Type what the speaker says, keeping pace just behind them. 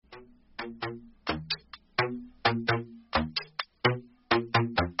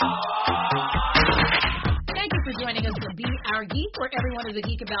Our Geek, where everyone is a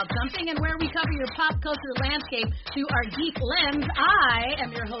geek about something, and where we cover your pop culture landscape through our geek lens. I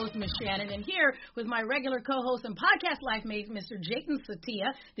am your host, Miss Shannon, and here with my regular co-host and podcast life mate, Mr. Jayton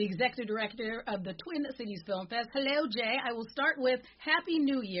Satia, the executive director of the Twin Cities Film Fest. Hello, Jay. I will start with Happy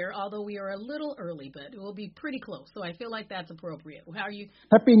New Year, although we are a little early, but it will be pretty close, so I feel like that's appropriate. How are you?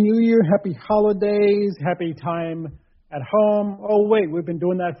 Happy New Year, happy holidays, happy time at home. Oh, wait, we've been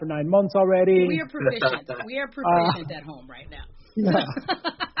doing that for 9 months already. We are proficient. We are proficient at home right now. Yeah.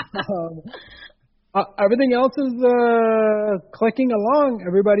 Everything else is clicking along.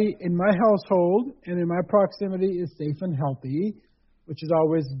 Everybody in my household and in my proximity is safe and healthy, which is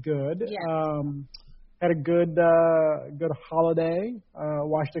always good. Yeah. Had a good holiday.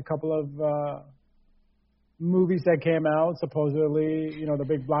 Watched a couple of movies that came out, supposedly, the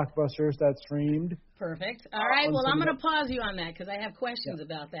big blockbusters that streamed. Perfect. All right. Well, I'm going to pause you on that because I have questions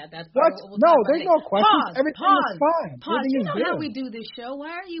about that. That's what? We'll no, there's no questions. Pause. Everything pause. is fine. Pause. Everything you is know good. how we do this show.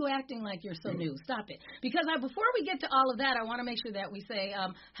 Why are you acting like you're so new? Stop it. Because before we get to all of that, I want to make sure that we say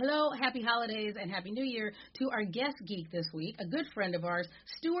hello, happy holidays, and happy New Year to our guest geek this week, a good friend of ours,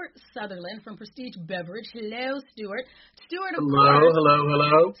 Stuart Sutherland from Prestige Beverage. Hello, Stuart. Stuart, of course.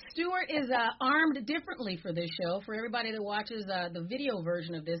 Hello. Stuart is armed differently for this show. For everybody that watches the video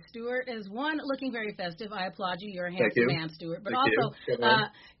version of this, Stuart is, one, looking very festive. I applaud you. You're a handsome man, Stuart. But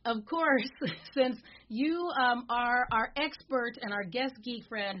of course, since you are our expert and our guest geek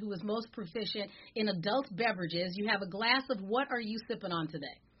friend who is most proficient in adult beverages, you have a glass of what are you sipping on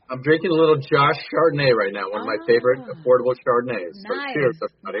today? I'm drinking a little Josh Chardonnay right now, one of my favorite affordable Chardonnays. Nice. So cheers,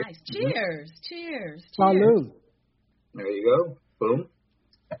 everybody. Nice. Cheers. Salud. There you go. Boom.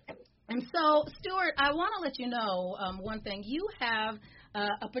 And so, Stuart, I want to let you know one thing. You have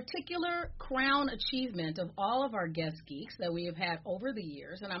a particular crown achievement of all of our guest geeks that we have had over the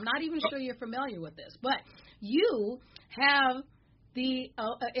years, and I'm not even sure you're familiar with this, but you have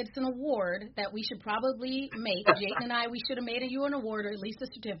it's an award that we should probably make. Jayton and I, we should have made you an award or at least a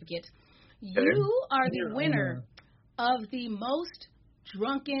certificate. You are the winner of the most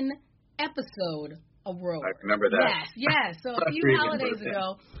drunken episode award. I remember that. Yes. So a few holidays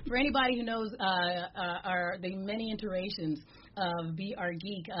ago, for anybody who knows the many iterations of Be Our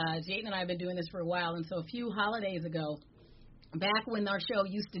Geek, Jayton and I have been doing this for a while, and so a few holidays ago, back when our show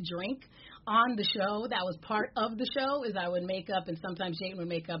used to drink on the show, that was part of the show, is I would make up, and sometimes Jayton would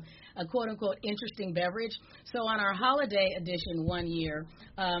make up a quote-unquote interesting beverage. So on our holiday edition one year,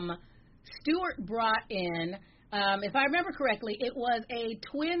 Stuart brought in, if I remember correctly, it was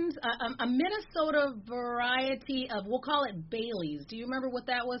a Minnesota variety of, we'll call it Bailey's. Do you remember what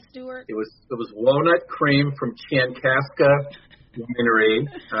that was, Stuart? It was walnut cream from Chankaska Winery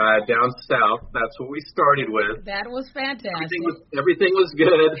down south. That's what we started with. That was fantastic. Everything was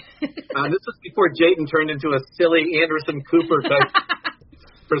good. This was before Jayton turned into a silly Anderson Cooper type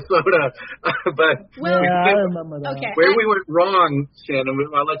persona. But I remember that. Okay. Where we went wrong, Shannon,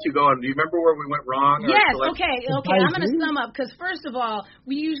 I'll let you go on. Do you remember where we went wrong? Yes, okay. I'm going to sum up because first of all,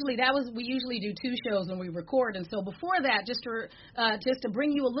 we usually do two shows when we record, and so before that, just to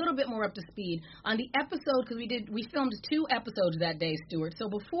bring you a little bit more up to speed on the episode, because we filmed 2 episodes that day, Stuart. So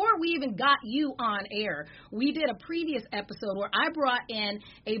before we even got you on air, we did a previous episode where I brought in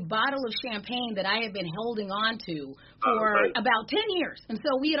a bottle of champagne that I had been holding on to for about 10 years, and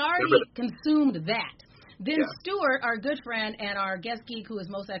so we had already consumed that. Then Stuart, our good friend and our guest geek who is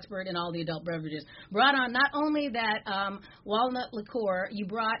most expert in all the adult beverages, brought on not only that walnut liqueur, you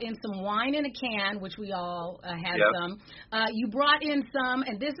brought in some wine in a can, which we all had some. You brought in some,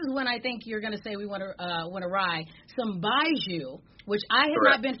 and this is when I think you're going to say we want to rye, some baijiu, which I have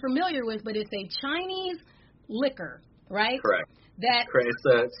not been familiar with, but it's a Chinese liquor, right? Correct. It's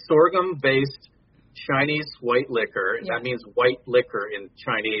a sorghum-based Chinese white liquor, and that means white liquor in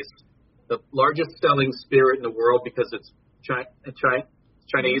Chinese. The largest selling spirit in the world because it's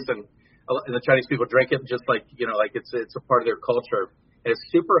Chinese, and the Chinese people drink it just like it's a part of their culture. And it's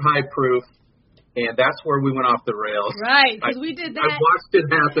super high proof, and that's where we went off the rails. Right, because we did that. I watched it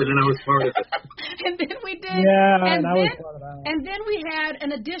happen, and I was part of it. And then we did. Yeah, and I was part of that. And then we had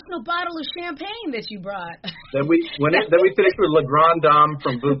an additional bottle of champagne that you brought. Then we finished with Le Grand Dame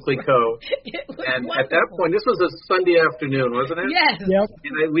from Veuve Clicquot. And wonderful. At that point, this was a Sunday afternoon, wasn't it? Yes. Yep.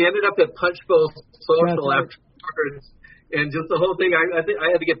 And we ended up at Punch Bowl Social afterwards, And just the whole thing, I think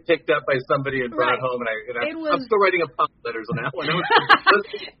I had to get picked up by somebody and brought home, and I'm still writing apology letters on that one.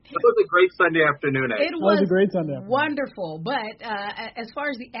 It was a great Sunday afternoon. It was a great Sunday afternoon. Wonderful. But as far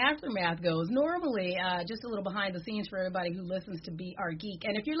as the aftermath goes, normally, just a little behind the scenes for everybody who listens to Be Our Geek.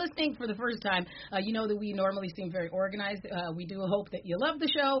 And if you're listening for the first time, you know that we normally seem very organized. We do hope that you love the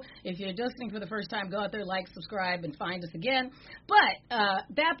show. If you're listening for the first time, go out there, like, subscribe, and find us again. But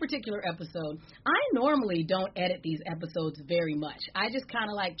that particular episode, I normally don't edit these episodes very much. I just kind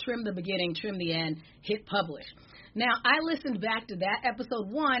of like trim the beginning, trim the end, hit publish. Now, I listened back to that episode.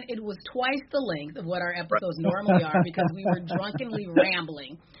 One, it was twice the length of what our episodes normally are because we were drunkenly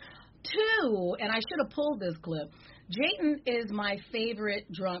rambling. Two, and I should have pulled this clip, Jayton is my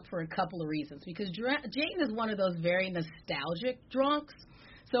favorite drunk for a couple of reasons because Jayton is one of those very nostalgic drunks.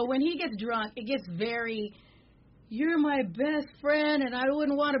 So when he gets drunk, it gets very, you're my best friend, and I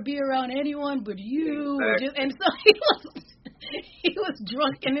wouldn't want to be around anyone but you. Exactly. And so he was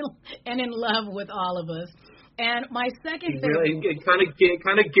drunk and in love with all of us. And my second favorite, really, kind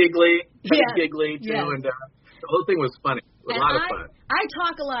of giggly too, yes. and the whole thing was funny. It was a lot of fun. I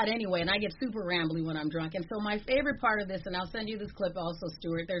talk a lot anyway, and I get super rambly when I'm drunk. And so my favorite part of this, and I'll send you this clip also,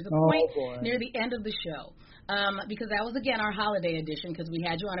 Stuart. There's a point near the end of the show. Because that was, again, our holiday edition because we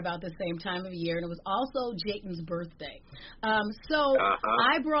had you on about the same time of year, and it was also Jayton's birthday.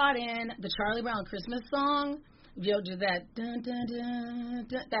 I brought in the Charlie Brown Christmas song, that dun, dun, dun,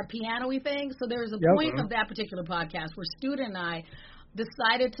 dun, that piano-y thing. So there was a point of that particular podcast where Stuart and I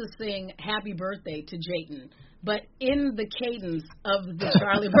decided to sing Happy Birthday to Jayton, but in the cadence of the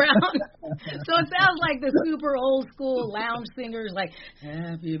Charlie Brown. So it sounds like the super old-school lounge singers, like,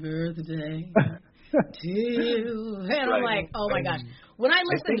 Happy Birthday to you. And I'm like, oh my gosh. When I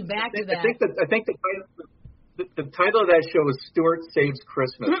listened back to that, I think the title of that show was Stuart Saves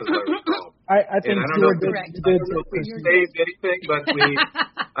Christmas. I think Stuart did save anything, but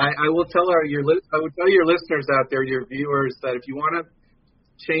I will tell your listeners out there, your viewers, that if you want to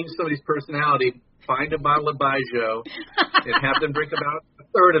change somebody's personality, find a bottle of Baijiu and have them drink about a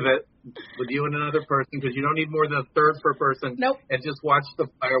third of it with you and another person, because you don't need more than a third per person. Nope. And just watch the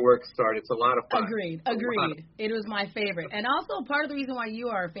fireworks start. It's a lot of fun. Agreed. It was my favorite. And also part of the reason why you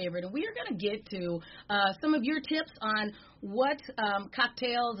are a favorite, and we are going to get to some of your tips on what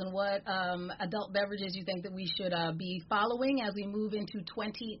cocktails and what adult beverages you think that we should be following as we move into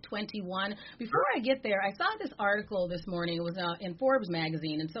 2021. Before I get there, I saw this article this morning. It was in Forbes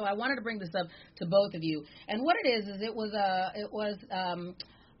magazine, and so I wanted to bring this up to both of you. And what it is it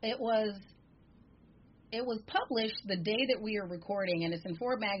was published the day that we are recording, and it's in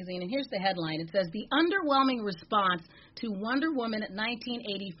Forbes magazine, and here's the headline. It says, the underwhelming response to Wonder Woman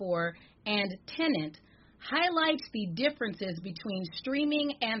 1984 and Tenet highlights the differences between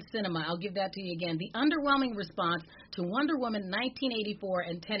streaming and cinema. I'll give that to you again. The underwhelming response to Wonder Woman 1984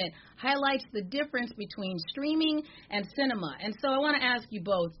 and Tenet highlights the difference between streaming and cinema. And so I want to ask you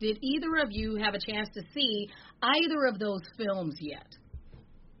both, did either of you have a chance to see either of those films yet?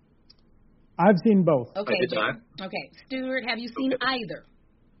 I've seen both. Okay, I did not. Okay, Stuart, have you seen either?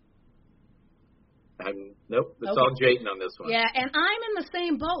 Nope, it's all Jayton on this one. Yeah, and I'm in the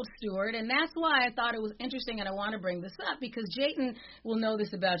same boat, Stuart, and that's why I thought it was interesting, and I want to bring this up, because Jayton will know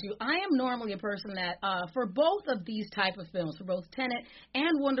this about you. I am normally a person that, for both of these type of films, for both Tenet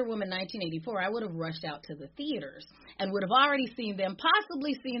and Wonder Woman 1984, I would have rushed out to the theaters and would have already seen them,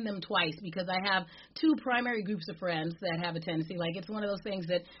 possibly seen them twice, because I have two primary groups of friends that have a tendency, like it's one of those things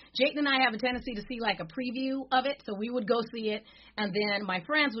that Jayton and I have a tendency to see like a preview of it, so we would go see it, and then my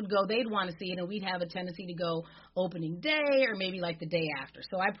friends would go, they'd want to see it, and we'd have a tendency to go opening day or maybe like the day after.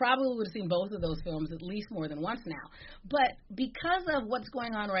 So I probably would have seen both of those films at least more than once now. But because of what's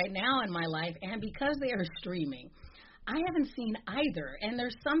going on right now in my life and because they are streaming, I haven't seen either. And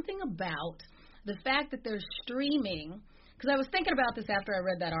there's something about the fact that they're streaming, because I was thinking about this after I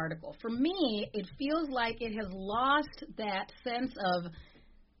read that article. For me, it feels like it has lost that sense of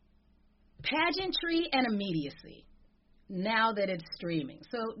pageantry and immediacy now that it's streaming.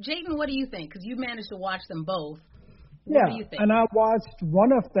 So, Jayton, what do you think? Because you managed to watch them both. What do you think? And I watched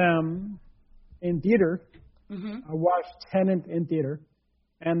one of them in theater. Mm-hmm. I watched Tenet in theater.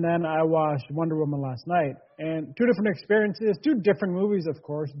 And then I watched Wonder Woman last night. And two different experiences, two different movies, of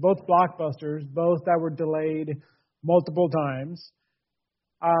course, both blockbusters, both that were delayed multiple times.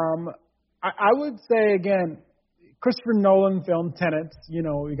 I would say, again, Christopher Nolan film Tenet, you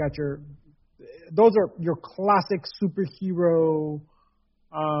know, you got those are your classic superhero,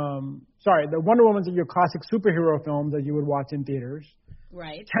 the Wonder Woman's are your classic superhero films that you would watch in theaters.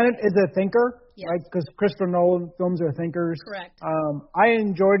 Right. Tenet is a thinker, yes, right? Because Christopher Nolan films are thinkers. Correct. I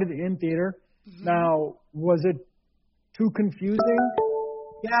enjoyed it in theater. Mm-hmm. Now, was it too confusing.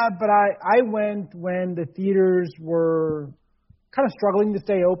 Yeah, but I went when the theaters were kind of struggling to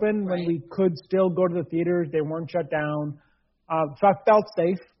stay open, when we could still go to the theaters. They weren't shut down. So I felt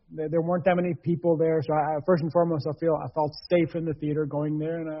safe. There weren't that many people there. So first and foremost, I felt safe in the theater going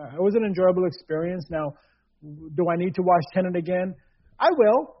there. And it was an enjoyable experience. Now, do I need to watch Tenet again? I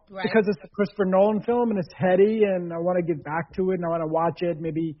will, because it's a Christopher Nolan film and it's heady and I want to get back to it and I want to watch it.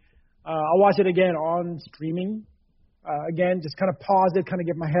 Maybe I'll watch it again on streaming. Again, just kind of pause it, kind of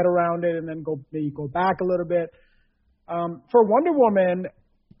get my head around it, and then maybe go back a little bit. For Wonder Woman,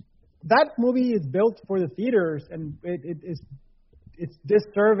 that movie is built for the theaters, and it's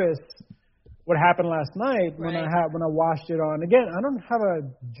disservice what happened last night when I watched it on. Again, I don't have a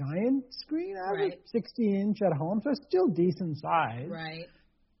giant screen. I have a 60-inch at home, so it's still decent size. Right.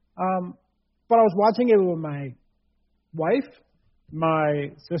 But I was watching it with my wife,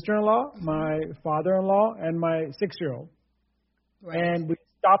 my sister-in-law, my father-in-law, and my 6-year-old. Right. And we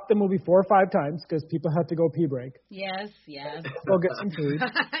stopped the movie 4 or 5 times because people had to go pee break. Yes. Go get some food.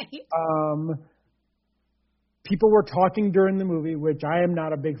 People were talking during the movie, which I am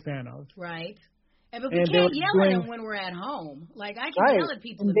not a big fan of. Right. But we can't yell at them when we're at home. Like, I can yell at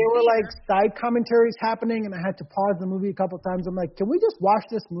people. And they were like side commentaries happening, and I had to pause the movie a couple of times. I'm like, can we just watch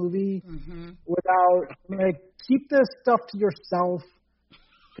this movie without, keep this stuff to yourself?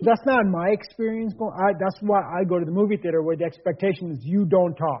 That's not my experience. That's why I go to the movie theater, where the expectation is you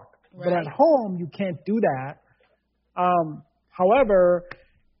don't talk. Right. But at home, you can't do that. However,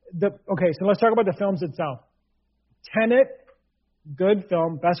 so let's talk about the films itself. Tenet, good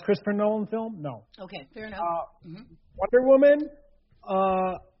film. Best Christopher Nolan film? No. Okay, fair enough. Wonder Woman,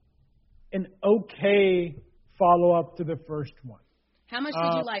 an okay follow-up to the first one. How much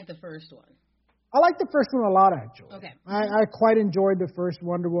did you like the first one? I like the first one a lot, actually. Okay. I quite enjoyed the first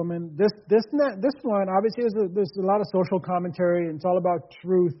Wonder Woman. This one, obviously, there's a lot of social commentary, and it's all about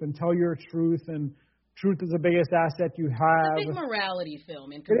truth and tell your truth, and truth is the biggest asset you have. It's a big morality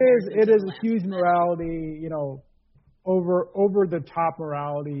film. It is a huge morality, over the top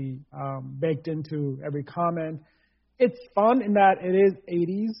morality baked into every comment. It's fun in that it is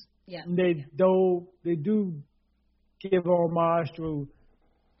 80s. Yeah. And they do give homage to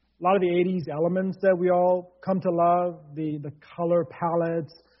a lot of the 80s elements that we all come to love, the color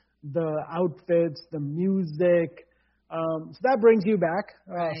palettes, the outfits, the music. So that brings you back.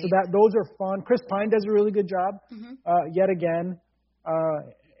 So those are fun. Chris Pine does a really good job, yet again,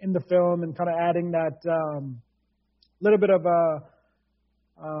 in the film, and kind of adding that little bit of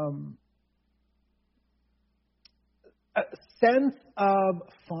a sense of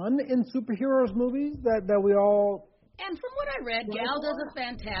fun in superheroes movies that we all. And from what I read, Gal does a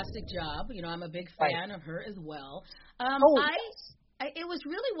fantastic job. I'm a big fan of her as well. It was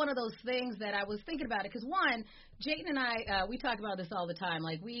really one of those things that I was thinking about it because, one, Jayden and I, we talk about this all the time.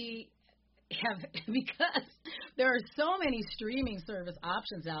 Like, we have, because there are so many streaming service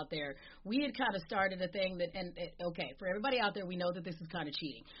options out there, we had kind of started a thing that, for everybody out there, we know that this is kind of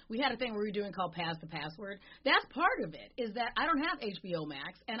cheating. We had a thing we were doing called Pass the Password. That's part of it, is that I don't have HBO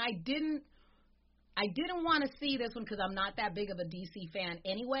Max, and I didn't want to see this one because I'm not that big of a DC fan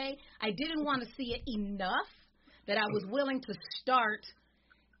anyway. I didn't want to see it enough that I was willing to start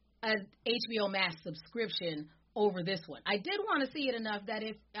an HBO Max subscription over this one. I did want to see it enough that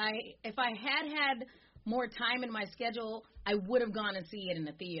if I had more time in my schedule, I would have gone and see it in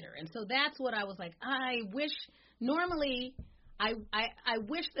the theater. And so that's what I was like, I wish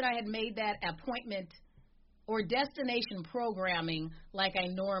that I had made that appointment or destination programming like I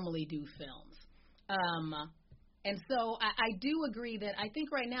normally do films. And so I do agree that I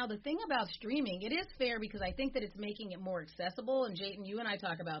think right now the thing about streaming, it is fair because I think that it's making it more accessible. And Jayden, you and I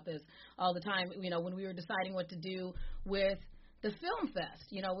talk about this all the time, when we were deciding what to do with the Film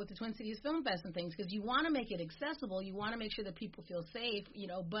Fest, with the Twin Cities Film Fest and things, because you want to make it accessible. You want to make sure that people feel safe,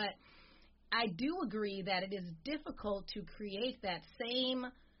 but I do agree that it is difficult to create that same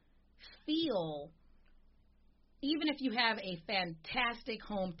feel even if you have a fantastic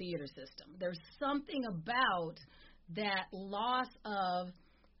home theater system. There's something about that loss of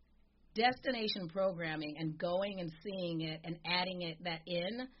destination programming and going and seeing it and adding it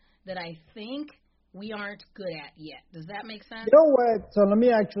that I think we aren't good at yet. Does that make sense? You know what? So let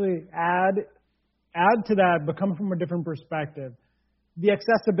me actually add to that, but come from a different perspective. The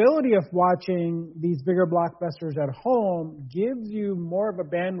accessibility of watching these bigger blockbusters at home gives you more of a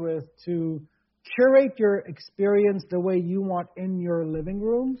bandwidth to curate your experience the way you want in your living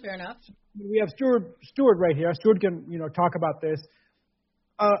room. Fair enough. We have Stuart right here. Stuart can talk about this.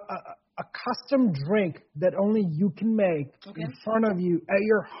 A custom drink that only you can make in front of you at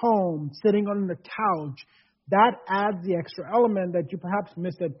your home, sitting on the couch, that adds the extra element that you perhaps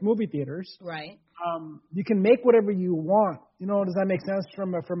missed at movie theaters. Right. You can make whatever you want. Does that make sense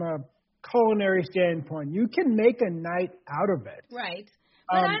from a culinary standpoint? You can make a night out of it. Right.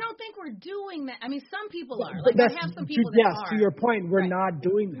 But I don't think we're doing that. I mean, some people are. Like, I have some people that are. Yes, to your point, we're not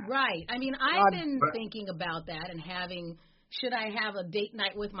doing that. Right. I mean, I've been thinking about that and should I have a date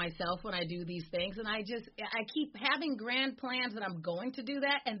night with myself when I do these things? And I keep having grand plans that I'm going to do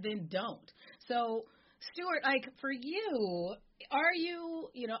that and then don't. So, Stuart, like for you, are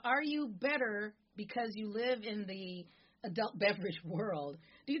you better because you live in the adult beverage world?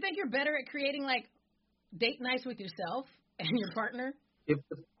 Do you think you're better at creating like date nights with yourself and your partner?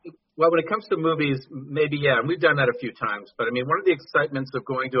 Well, when it comes to movies, maybe, yeah, and we've done that a few times. But, I mean, one of the excitements of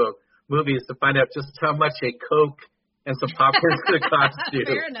going to a movie is to find out just how much a Coke and some popcorn is going to cost you.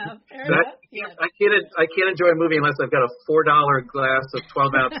 Fair enough. Yeah. I can't enjoy a movie unless I've got a $4 glass of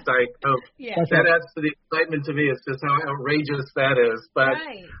 12-ounce Diet Coke. Yeah. That adds to the excitement to me. It's just how outrageous that is. But,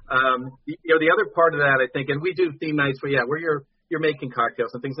 the other part of that, I think, and we do theme nights where you're making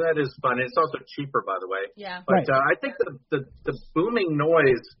cocktails and things. And that is fun. And it's also cheaper, by the way. Yeah. But I think the booming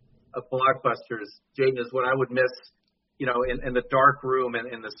noise of blockbusters, Jayden, is what I would miss, in the dark room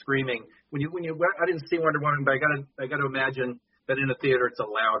and the screaming. When you I didn't see Wonder Woman, but I got to imagine that in a theater it's a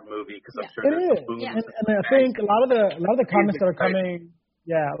loud movie because I'm sure there's is. boom. And I think a lot of the comments that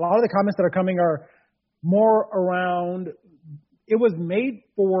are coming, are more around. It was made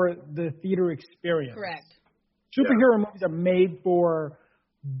for the theater experience. Correct. Superhero movies are made for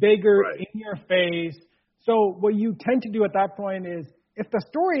bigger, in your face. So what you tend to do at that point is, if the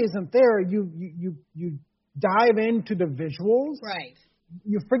story isn't there, you dive into the visuals. Right.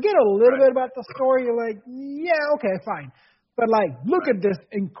 You forget a little bit about the story. You're like, yeah, okay, fine. But look at this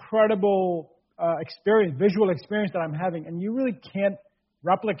incredible visual experience that I'm having, and you really can't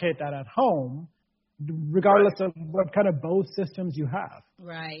replicate that at home, regardless of what kind of both systems you have.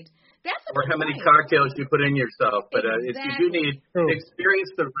 Right. That's or how many cocktails you put in yourself. But if you do need to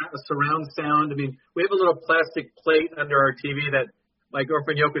experience the surround sound, I mean, we have a little plastic plate under our TV that my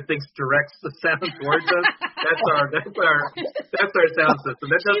girlfriend Yoko thinks directs the sound towards us. That's our sound system.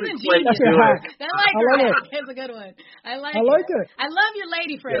 That doesn't quite do it. That's a good one. I like it. I love your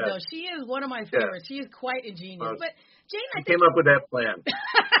lady friend though. She is one of my favorites. She is quite ingenious. But Jayden, I think came up with that plan.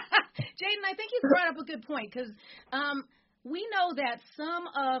 Jayden, I think you brought up a good point because we know that some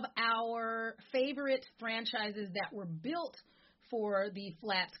of our favorite franchises that were built for the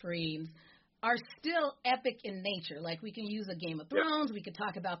flat screens are still epic in nature. Like we can use a Game of Thrones, we could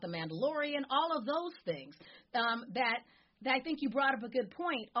talk about The Mandalorian, all of those things. That I think you brought up a good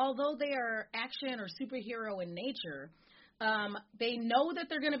point. Although they are action or superhero in nature, they know that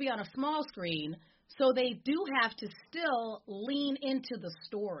they're going to be on a small screen, so they do have to still lean into the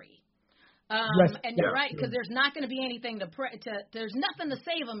story. And you're right, because there's not going to be anything there's nothing to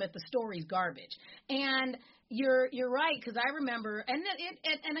save them if the story's garbage. And you're right, because I remember, and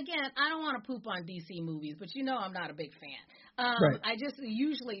again, I don't want to poop on DC movies, but I'm not a big fan. I just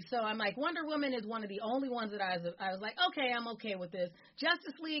usually, so I'm like, Wonder Woman is one of the only ones that I was like, okay, I'm okay with this.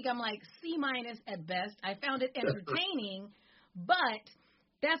 Justice League, I'm like C- at best. I found it entertaining, but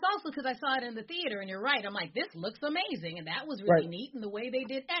that's also because I saw it in the theater, and you're right. I'm like, this looks amazing, and that was really neat, and the way they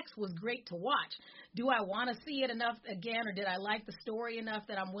did X was great to watch. Do I want to see it enough again, or did I like the story enough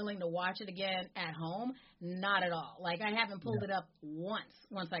that I'm willing to watch it again at home? Not at all. Like, I haven't pulled it up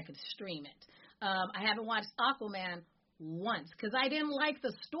once I could stream it. I haven't watched Aquaman once because I didn't like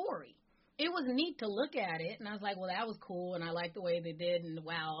the story. It was neat to look at it, and I was like, well, that was cool, and I liked the way they did, and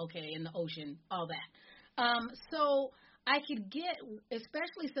wow, okay, in the ocean, all that. So I could get,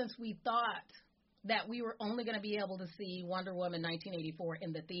 especially since we thought that we were only going to be able to see Wonder Woman 1984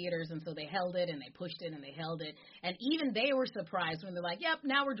 in the theaters, and so they held it, and they pushed it, and they held it. And even they were surprised when they're like, yep,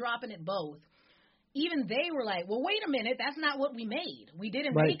 now we're dropping it both. Even they were like, well, wait a minute, that's not what we made. We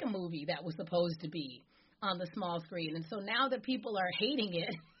didn't make a movie that was supposed to be on the small screen. And so now that people are hating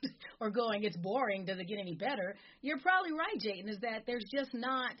it or going, it's boring, does it get any better? You're probably right, Jayden, is that there's just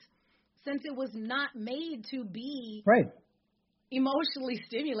not, since it was not made to be emotionally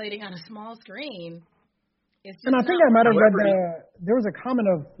stimulating on a small screen. It's just and I think I might have read there was a comment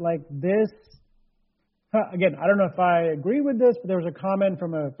of like this. Again, I don't know if I agree with this, but there was a comment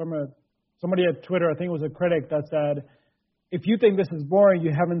from somebody at Twitter. I think it was a critic that said, "If you think this is boring,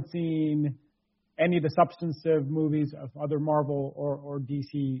 you haven't seen any of the substantive movies of other Marvel or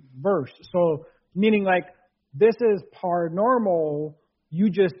DC verse." So meaning like this is paranormal. You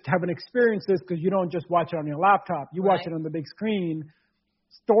just haven't experienced this because you don't just watch it on your laptop. You watch it on the big screen.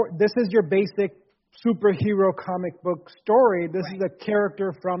 This is your basic superhero comic book story. This is a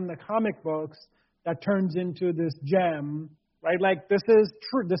character from the comic books that turns into this gem, right? Like, this is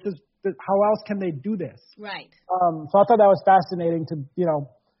true. How else can they do this? Right. So I thought that was fascinating to,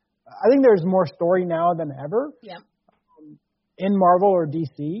 I think there's more story now than ever. Yeah. In Marvel or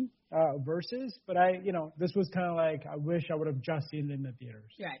DC versus, but this was kind of like, I wish I would have just seen it in the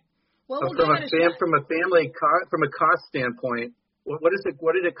theaters. Right. Well, from a cost standpoint, what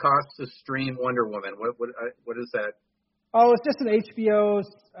did it cost to stream Wonder Woman? What is that? Oh, it's just an HBO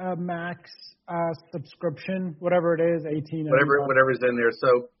Max subscription, whatever it is, 18. Whatever's in there.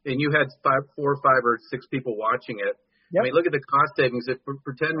 So, and you had 4, 5, or 6 people watching it. Yep. I mean, look at the cost savings.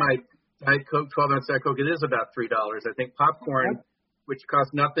 Pretend my Diet Coke, 12-ounce Diet Coke, it is about $3. I think popcorn, which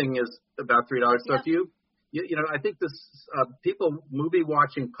costs nothing, is about $3. So if you I think this movie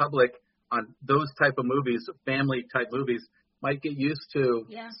watching public on those type of movies, family type movies, might get used to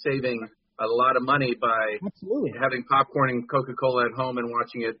saving a lot of money by having popcorn and Coca-Cola at home and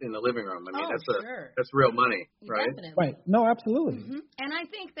watching it in the living room. I mean, that's real money, right? Definitely. Right. No, absolutely. Mm-hmm. And I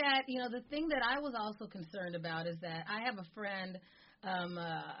think that, the thing that I was also concerned about is that I have a friend,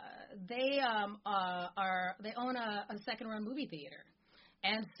 they own a second-run movie theater.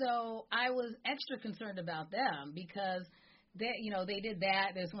 And so I was extra concerned about them because they did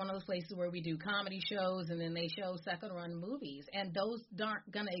that. There's one of those places where we do comedy shows and then they show second-run movies, and those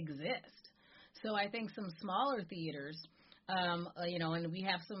aren't going to exist. So I think some smaller theaters, and we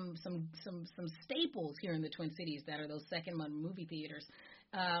have some staples here in the Twin Cities that are those second-run movie theaters.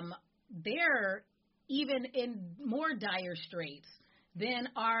 They're even in more dire straits than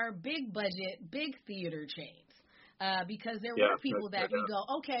our big budget, big theater chains. Because there were people that you go,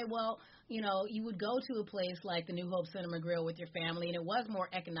 okay, well, you would go to a place like the New Hope Cinema Grill with your family, and it was more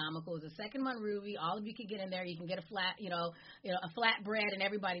economical. It was a second-run movie. All of you could get in there. You can get a flatbread, and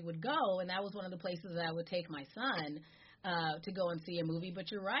everybody would go. And that was one of the places that I would take my son to go and see a movie. But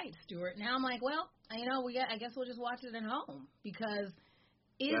you're right, Stuart. Now I'm like, well, I guess we'll just watch it at home because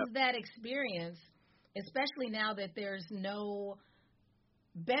that experience, especially now that there's no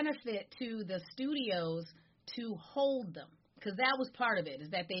benefit to the studios to hold them, because that was part of it, is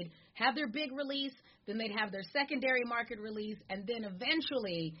that they'd have their big release, then they'd have their secondary market release, and then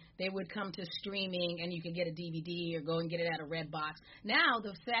eventually they would come to streaming and you could get a DVD or go and get it at a Redbox. Now,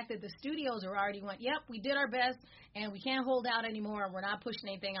 the fact that the studios are already went, yep, we did our best and we can't hold out anymore, we're not pushing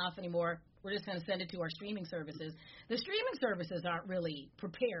anything off anymore, we're just going to send it to our streaming services. The streaming services aren't really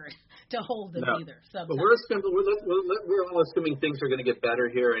prepared to hold them either. Sometimes. But we're all assuming things are going to get better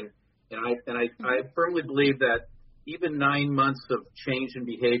here, and I firmly believe that even 9 months of change in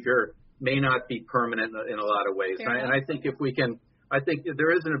behavior may not be permanent in a lot of ways. And I think I think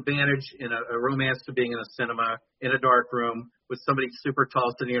there is an advantage in a romance to being in a cinema, in a dark room, with somebody super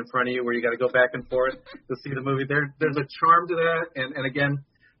tall sitting in front of you where you got to go back and forth to see the movie. There's a charm to that. And again,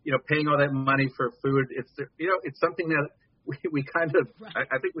 paying all that money for food, it's something that we kind of,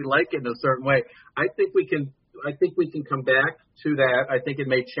 I think we like it in a certain way. I think we can come back to that. I think it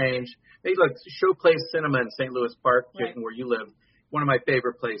may change. Maybe like Showplace Cinema in St. Louis Park, where you live, one of my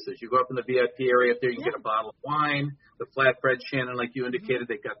favorite places. You go up in the VIP area up there, you can get a bottle of wine, the flatbread Shannon, like you indicated,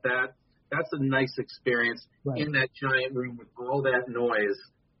 they got that. That's a nice experience in that giant room with all that noise.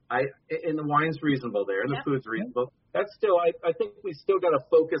 And the wine's reasonable there, and the food's reasonable. That's still, I think we still got to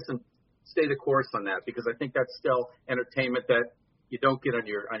focus and stay the course on that, because I think that's still entertainment that you don't get on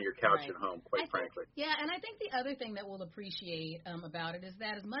your couch at home, quite frankly. Yeah, and I think the other thing that we'll appreciate about it is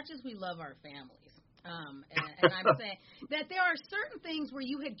that as much as we love our families, and I'm saying that there are certain things where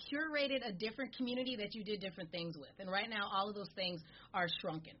you had curated a different community that you did different things with, and right now all of those things are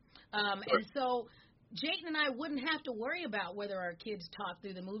shrunken. And so Jayden and I wouldn't have to worry about whether our kids talked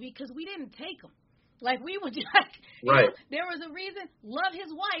through the movie because we didn't take them. Like we would just, there was a reason. Love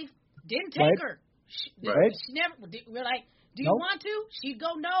his wife, didn't take her. She never. We're like, do you want to? She'd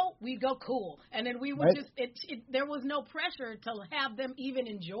go no. We'd go cool, and then we would just. There was no pressure to have them even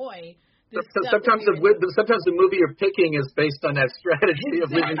enjoy. Sometimes the movie you're picking is based on that strategy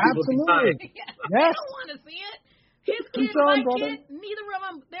of leaving people behind. They don't want to see it. His kids, my kid, neither of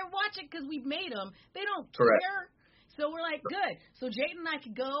them. They're watching because we've made them. They don't care. So we're like, good. So Jayden and I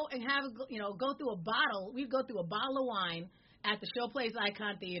could go and go through a bottle. We'd go through a bottle of wine at the Showplace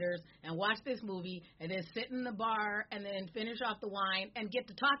Icon Theaters and watch this movie and then sit in the bar and then finish off the wine and get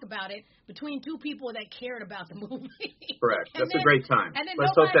to talk about it between two people that cared about the movie. Correct. That's a great time.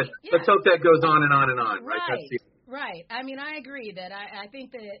 Let's hope that goes on and on and on. Right. I mean, I agree that I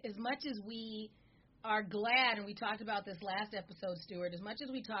think that as much as we are glad, and we talked about this last episode, Stuart, as much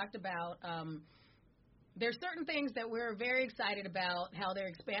as we talked about there's certain things that we're very excited about, how they're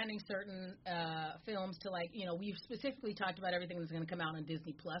expanding certain films to we've specifically talked about everything that's going to come out on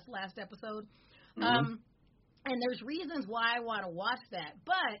Disney Plus last episode. And there's reasons why I want to watch that.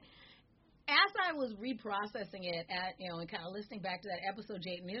 But as I was reprocessing it and kind of listening back to that episode,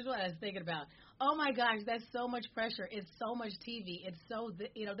 Jayden, here's what I was thinking about. Oh my gosh, that's so much pressure. It's so much TV. It's so,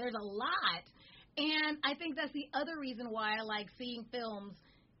 there's a lot. And I think that's the other reason why I like seeing films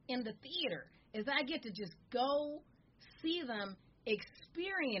in the theater, is I get to just go see them,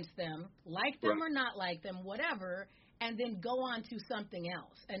 experience them, like them or not like them, whatever, and then go on to something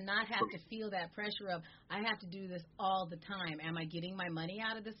else and not have to feel that pressure of, I have to do this all the time. Am I getting my money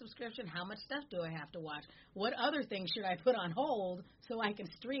out of the subscription? How much stuff do I have to watch? What other things should I put on hold so I can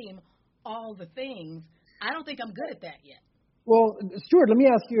stream all the things? I don't think I'm good at that yet. Well, Stuart, let me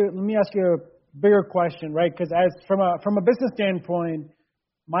ask you a bigger question, right? Because from a business standpoint,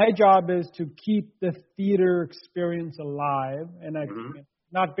 my job is to keep the theater experience alive, and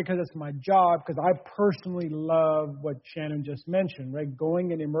not because it's my job, because I personally love what Shannon just mentioned, right?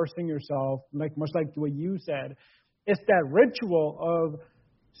 Going and immersing yourself, much like what you said. It's that ritual of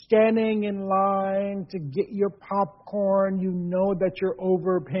standing in line to get your popcorn. You know that you're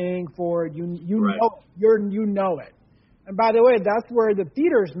overpaying for it. You know it. And by the way, that's where the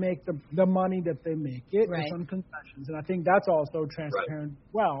theaters make the money that they make it. Right. It's on concessions, and I think that's also transparent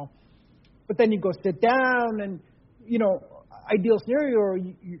as well. But then you go sit down, and ideal scenario,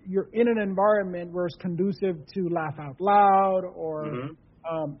 you're in an environment where it's conducive to laugh out loud or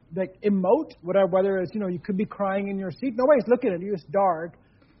like emote, whether it's, you could be crying in your seat. Nobody's looking at you. It's dark.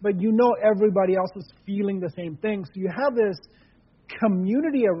 But everybody else is feeling the same thing. So you have this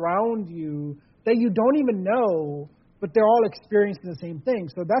community around you that you don't even know, but they're all experiencing the same thing.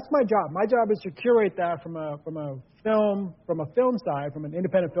 So that's my job. My job is to curate that from a film side, from an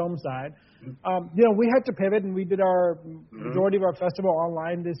independent film side. We had to pivot, and we did our majority of our festival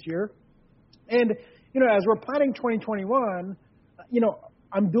online this year. And as we're planning 2021,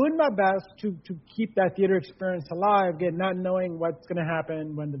 I'm doing my best to keep that theater experience alive. Again, not knowing what's going to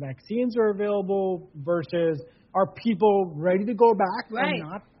happen when the vaccines are available versus are people ready to go back or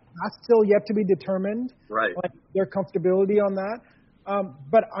not. That's still yet to be determined. Right. Like their comfortability on that.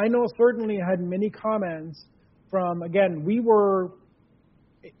 But I know certainly I had many comments from, again,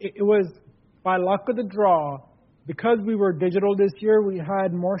 it was by luck of the draw, because we were digital this year, we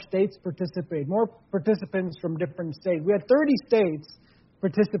had more states participate, more participants from different states. We had 30 states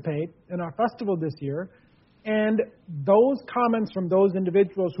participate in our festival this year. And those comments from those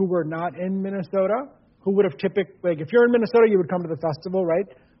individuals who were not in Minnesota, who would have typically, if you're in Minnesota, you would come to the festival, right?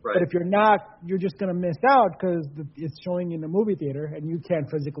 Right. But if you're not, you're just going to miss out because it's showing in the movie theater and you can't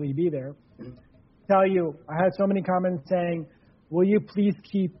physically be there. Tell you, I had so many comments saying, will you please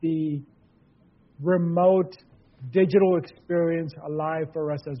keep the remote digital experience alive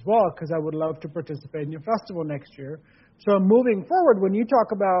for us as well, because I would love to participate in your festival next year. So moving forward, when you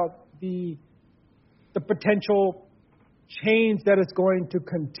talk about the potential change that is going to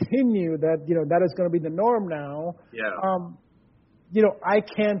continue, that is going to be the norm now. Yeah. I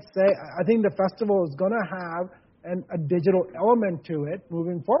can't say. I think the festival is going to have a digital element to it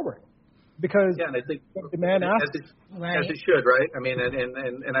moving forward, because and I think demand as it should, right? I mean,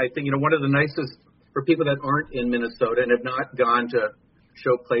 and I think one of the nicest for people that aren't in Minnesota and have not gone to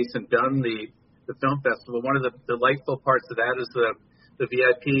Show Place and done the film festival. One of the delightful parts of that is the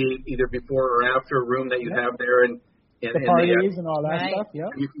VIP either before or after room that you have there, and the parties and all that stuff.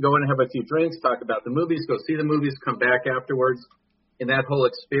 Yeah, you can go in and have a few drinks, talk about the movies, go see the movies, come back afterwards. In that whole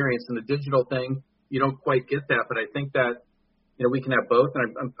experience, and the digital thing, you don't quite get that. But I think that we can have both.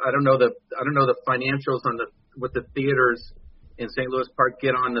 And I don't know the financials on what the theaters in St. Louis Park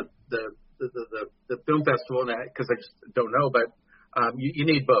get on the film festival, because I just don't know. But you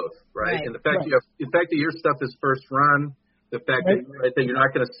need both, right? And the fact that your stuff is first run, the fact that you're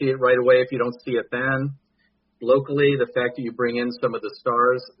not going to see it right away if you don't see it then. Locally, the fact that you bring in some of the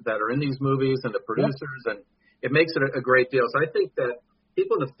stars that are in these movies and the producers and it makes it a great deal. So I think that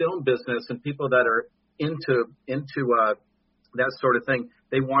people in the film business and people that are into that sort of thing,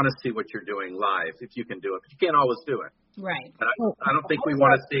 they want to see what you're doing live if you can do it. But you can't always do it. Right. And I don't think we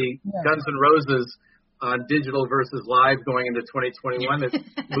want to see Guns N' Roses on digital versus live going into 2021.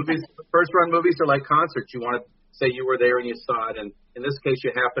 First run movies are like concerts. You want to say you were there and you saw it. And in this case,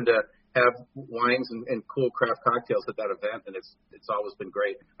 you happen to have wines and cool craft cocktails at that event, and it's always been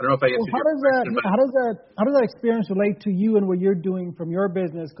great. I don't know if I answered your question. How does that experience relate to you and what you're doing from your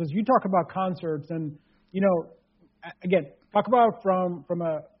business? Because you talk about concerts, and again, talk about from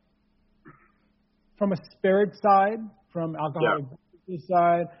a spirit side, from alcoholic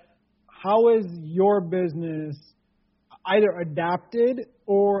side. How is your business either adapted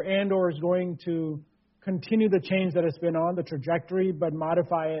or is going to continue the change that it's been on, the trajectory, but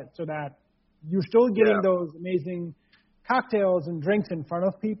modify it so that you're still getting those amazing cocktails and drinks in front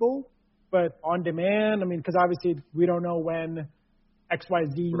of people, but on demand. I mean, because obviously we don't know when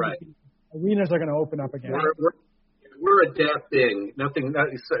XYZ arenas are going to open up again. We're adapting.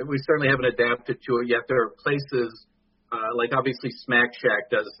 We certainly haven't adapted to it yet. There are places like obviously Smack Shack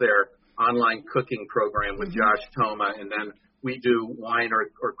does their online cooking program with Josh Toma, and then we do wine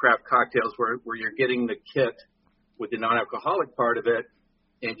or craft cocktails where you're getting the kit with the non-alcoholic part of it,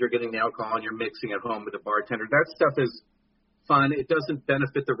 and you're getting the alcohol and you're mixing at home with the bartender. That stuff is fun. It doesn't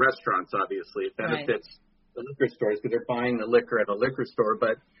benefit the restaurants, obviously. It benefits the liquor stores because they're buying the liquor at a liquor store.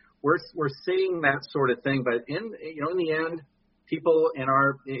 But we're seeing that sort of thing. But in the end, people in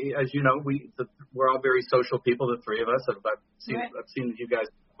our, as you know, we're all very social people. The three of us. I've seen you guys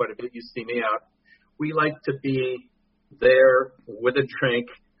quite a bit. You see me out. We like to be there with a drink,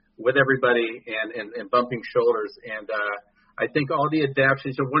 with everybody, and bumping shoulders. And I think all the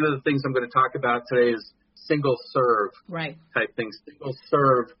adaptations. So one of the things I'm going to talk about today is single serve type things. Single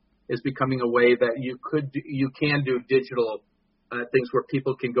serve is becoming a way that you can do digital things where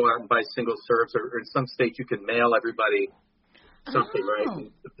people can go out and buy single serves, or in some states you can mail everybody something, right?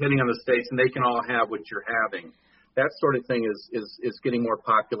 Depending on the states, and they can all have what you're having. That sort of thing is getting more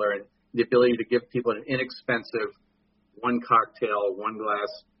popular, and the ability to give people an inexpensive one cocktail, one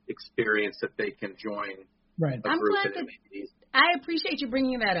glass experience that they can join. Right. I'm glad that I appreciate you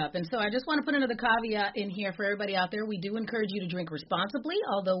bringing that up. And so I just want to put another caveat in here for everybody out there. We do encourage you to drink responsibly.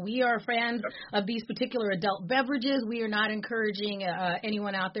 Although we are fans of these particular adult beverages, we are not encouraging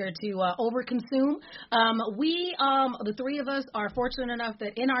anyone out there to overconsume. The three of us are fortunate enough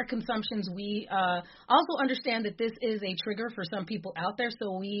that in our consumptions, we also understand that this is a trigger for some people out there.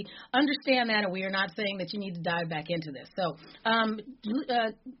 So we understand that, and we are not saying that you need to dive back into this. So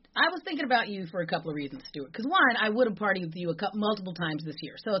I was thinking about you for a couple of reasons, Stuart. Because one, I would have partied with you multiple times this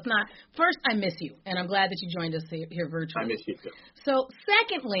year. So it's not, first, I miss you, and I'm glad that you joined us here virtually. I miss you too. So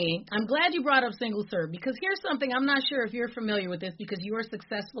secondly, I'm glad you brought up single serve, because here's something, I'm not sure if you're familiar with this because you are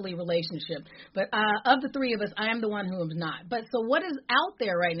successfully relationship, but of the three of us, I am the one who am not. But so what is out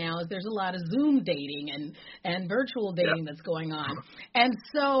there right now is there's a lot of Zoom dating and virtual dating that's going on. And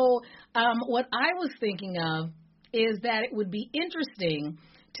so what I was thinking of is that it would be interesting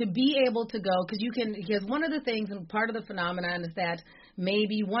to be able to go, because one of the things, and part of the phenomenon is that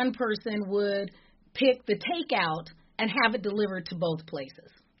maybe one person would pick the takeout and have it delivered to both places.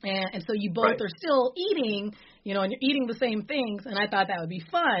 And so you both are still eating, and you're eating the same things, and I thought that would be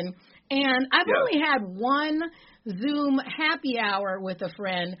fun. And I've only had one Zoom happy hour with a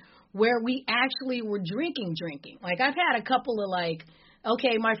friend where we actually were drinking. Like, I've had a couple of,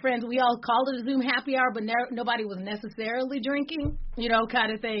 okay, my friends, we all called it a Zoom happy hour, but nobody was necessarily drinking,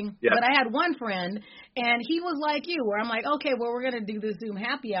 kind of thing. Yeah. But I had one friend, and he was like you, where I'm like, okay, well, we're going to do this Zoom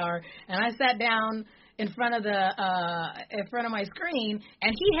happy hour. And I sat down in front of my screen,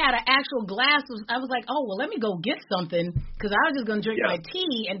 and he had an actual glass. I was like, oh, well, let me go get something, because I was just going to drink my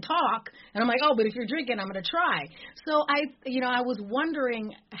tea and talk. And I'm like, oh, but if you're drinking, I'm going to try. So I was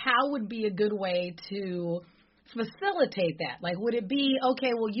wondering how would be a good way to facilitate that. Like, would it be,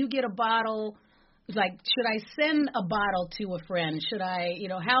 okay, well, you get a bottle, like, should I send a bottle to a friend? Should I,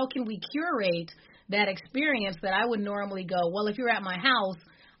 how can we curate that experience that I would normally go, well, if you're at my house,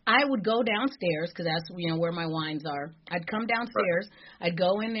 I would go downstairs, because that's, where my wines are. I'd come downstairs, I'd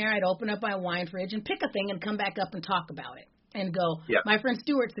go in there, I'd open up my wine fridge and pick a thing and come back up and talk about it. And go, my friend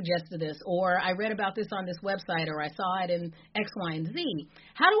Stuart suggested this, or I read about this on this website, or I saw it in X, Y, and Z.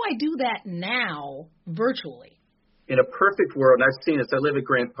 How do I do that now virtually? In a perfect world, and I've seen this, I live at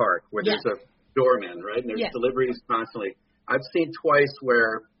Grant Park, where there's a doorman, right? And there's deliveries constantly. I've seen twice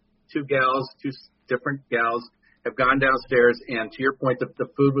where two different gals, have gone downstairs, and to your point, the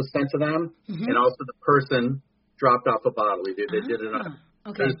food was sent to them, and also the person dropped off a bottle. They did it on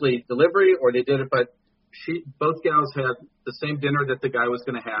usually delivery, or they did it, but both gals had the same dinner that the guy was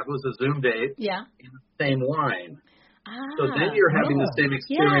going to have. It was a Zoom date, and the same wine. So then you're having the same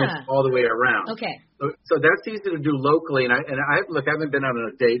experience all the way around. Okay. So that's easy to do locally, and I haven't been on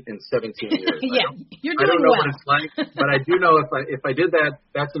a date in 17 years. You're doing I don't know well. what it's like, but I do know if I did that,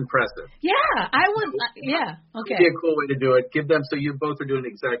 that's impressive. Yeah, I would. Okay. It'd be a cool way to do it. Give them, so you both are doing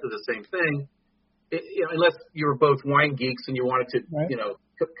exactly the same thing. Unless you were both wine geeks and you wanted to,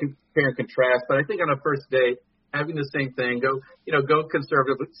 compare and contrast. But I think on a first date, having the same thing, go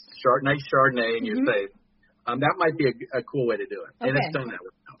conservative, nice Chardonnay, and you're safe. That might be a cool way to do it. And it's done that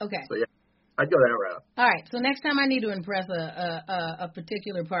way. Okay. So, I'd go that route. All right. So next time I need to impress a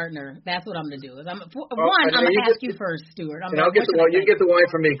particular partner, that's what I'm going to do. I'm going to ask you first, Stuart. I'll get you get the wine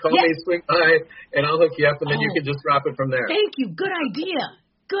from me. Call me, swing by, and I'll hook you up, and then you can just drop it from there. Thank you. Good idea.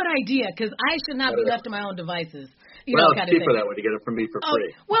 good idea, because I should not be left to my own devices. Well, it's cheaper that way to get it from me for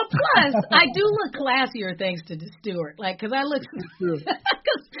free. Well, plus, I do look classier thanks to Stuart. Like, because I look...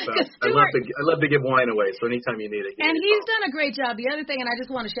 I love to give wine away, so anytime you need it. And he's done a great job. The other thing, and I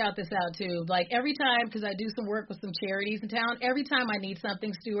just want to shout this out, too, like every time, because I do some work with some charities in town, every time I need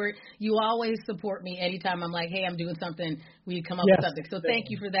something, Stuart, you always support me anytime I'm like, hey, I'm doing something, will you come up with something? So thank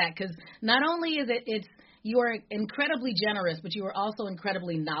you for that, because not only is you are incredibly generous, but you are also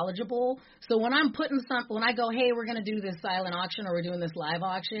incredibly knowledgeable. So when I'm when I go, hey, we're going to do this silent auction or we're doing this live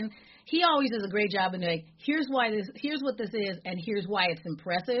auction, he always does a great job in like, here's what this is, and here's why it's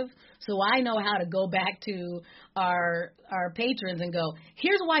impressive. So I know how to go back to our patrons and go,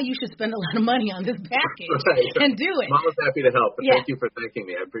 here's why you should spend a lot of money on this package and do it. I'm always happy to help, but thank you for thanking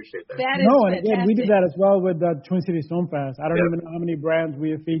me. I appreciate that. That is fantastic. And again, we did that as well with the Twin Cities Film Fest. I don't even know how many brands we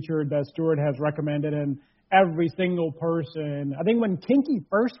have featured that Stuart has recommended, and every single person. I think when Kinky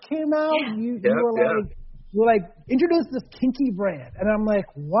first came out, you were like, introduce this Kinky brand. And I'm like,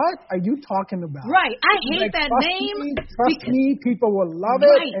 what are you talking about? Right. I hate that name. Trust me, people will love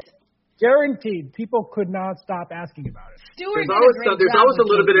it. And guaranteed, people could not stop asking about it. Stuart there's always a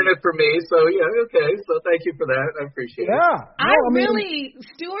little bit in it for me. So, So thank you for that. I appreciate it. Yeah.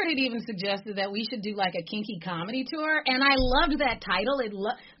 Stuart had even suggested that we should do like a Kinky comedy tour. And I loved that title.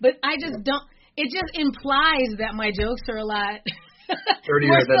 But I just don't. It just implies that my jokes are a lot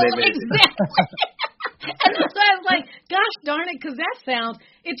dirtier than they may be. Exactly. And so I was like, gosh darn it, because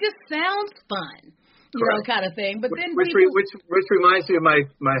it just sounds fun, kind of thing. But then which reminds me of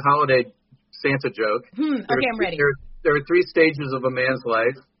my holiday Santa joke. Okay, I'm ready. There are 3 stages of a man's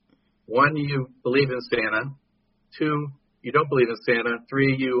life. 1, you believe in Santa. 2, you don't believe in Santa.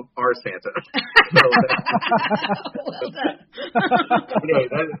 3, you are Santa. Well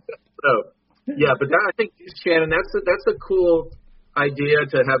done. But I think, Shannon, that's a cool idea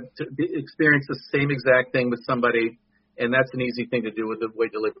to experience the same exact thing with somebody, and that's an easy thing to do with the way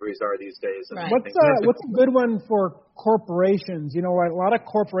deliveries are these days. Right. What's a good one for corporations? You know, a lot of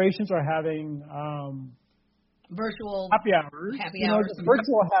corporations are having virtual happy hours. Just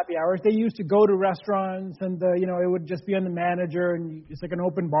virtual happy hours. They used to go to restaurants, and it would just be on the manager, and it's like an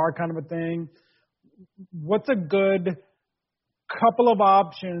open bar kind of a thing. What's a good couple of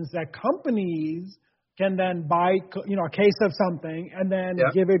options that companies can then buy, a case of something and then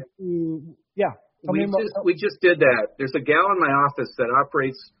give it to, We just did that. There's a gal in my office that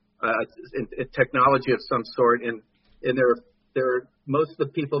operates a technology of some sort, and there most of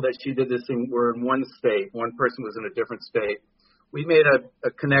the people that she did this in were in one state. One person was in a different state. We made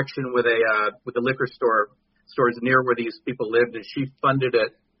a connection with the liquor stores near where these people lived, and she funded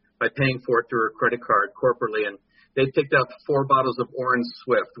it by paying for it through her credit card corporately, and they picked up 4 bottles of Orange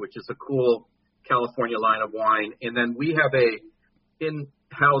Swift, which is a cool California line of wine. And then we have a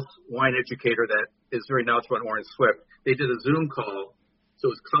in-house wine educator that is very knowledgeable on Orange Swift. They did a Zoom call. So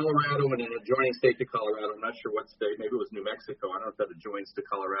it was Colorado and an adjoining state to Colorado. I'm not sure what state. Maybe it was New Mexico. I don't know if that adjoins to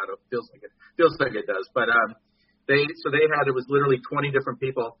Colorado. Feels like it does. But it was literally 20 different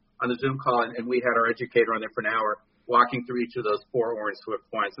people on the Zoom call, and we had our educator on there for an hour walking through each of those 4 Orange Swift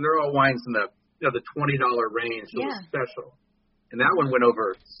wines. And they're all wines in the $20 range. So it was special. And that one went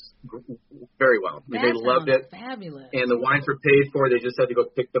over very well. They loved it. Fabulous. And the wines were paid for. They just had to go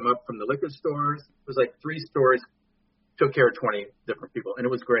pick them up from the liquor stores. It was like 3 stores took care of 20 different people, and it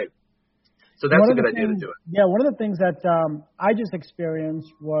was great. So that's a good idea to do it. Yeah, one of the things that I just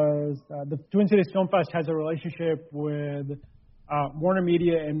experienced was the Twin Cities Film Fest has a relationship with Warner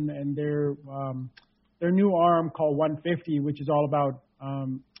Media and their new arm called 150, which is all about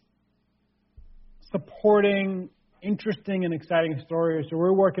supporting interesting and exciting stories. So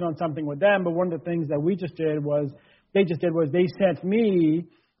we're working on something with them, but one of the things that they sent me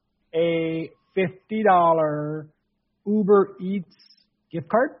a $50 Uber Eats gift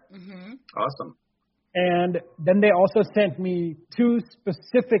card. Mm-hmm. Awesome. And then they also sent me 2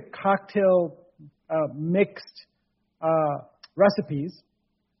 specific cocktail mixed recipes.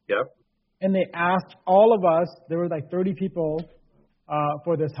 Yep. And they asked all of us, there were like 30 people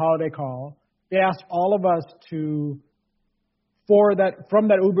for this holiday call. They asked all of us from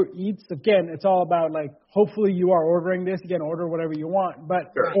that Uber Eats, again, it's all about like, hopefully you are ordering this, again, order whatever you want,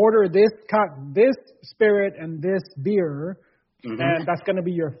 but order this spirit and this beer, and that's going to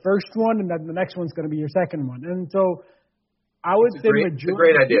be your first one, and then the next one's going to be your second one. And so I would say it's a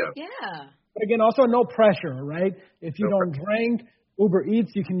great idea. Yeah. But again, also no pressure, right? If you don't drink, Uber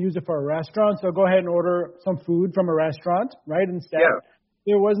Eats, you can use it for a restaurant, so go ahead and order some food from a restaurant, right, instead. Yeah.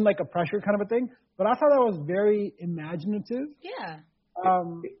 There wasn't like a pressure kind of a thing, but I thought that was very imaginative. Yeah.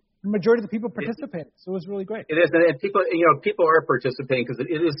 the majority of the people participated, so it was really great. It is, and people are participating because it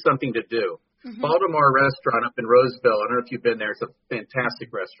is something to do. Mm-hmm. Baltimore Restaurant up in Roseville, I don't know if you've been there, it's a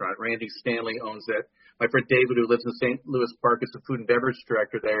fantastic restaurant. Randy Stanley owns it. My friend David, who lives in St. Louis Park, is the food and beverage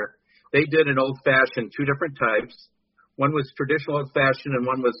director there. They did an old-fashioned, 2 different types. One was traditional old-fashioned, and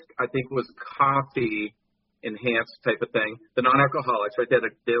one was, I think, was coffee-enhanced type of thing. The non-alcoholics, right? They had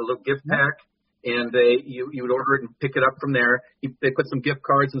a little gift pack, and you would order it and pick it up from there. They put some gift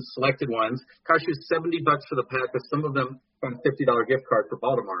cards and selected ones. Cost you $70 for the pack, but some of them got a $50 gift card for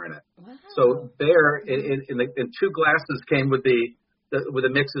Baltimore in it. Wow. So there, in 2 glasses came with the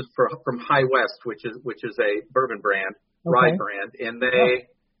mixes from High West, which is a bourbon brand, rye brand, and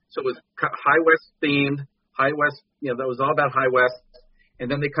so it was High West themed. High West, that was all about High West, and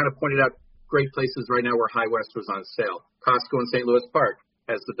then they kind of pointed out great places right now where High West was on sale. Costco in St. Louis Park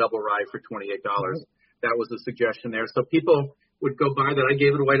has the double rye for $28. That was the suggestion there. So people would go buy that. I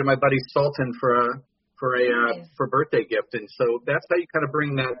gave it away to my buddy Sultan for birthday gift, and so that's how you kind of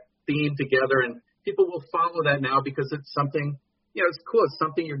bring that theme together. And people will follow that now because it's something. It's cool. It's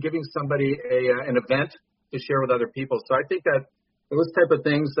something you're giving somebody an event to share with other people. So I think that those type of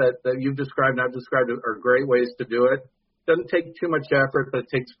things that you've described and I've described are great ways to do it. Doesn't take too much effort, but it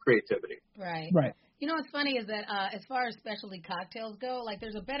takes creativity. Right. You know what's funny is that as far as specialty cocktails go, like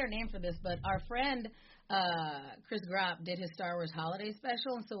there's a better name for this, but our friend Chris Gropp did his Star Wars Holiday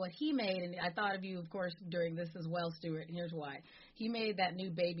Special, and so what he made, and I thought of you, of course, during this as well, Stuart, and here's why. He made that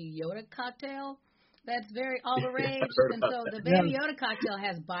new Baby Yoda cocktail. That's very all the rage. And so the Baby Yoda cocktail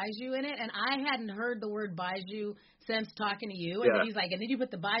has baijiu in it, and I hadn't heard the word baijiu since talking to you. And then he's like, and then you put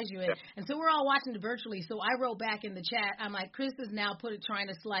the baijiu in. And so we're all watching it virtually. So I wrote back in the chat, I'm like, Chris is now trying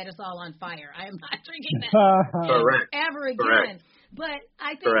to slide us all on fire. I am not drinking that ever again. Correct. But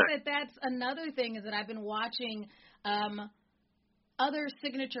I think that's another thing is that I've been watching other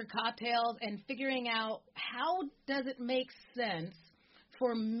signature cocktails and figuring out how does it make sense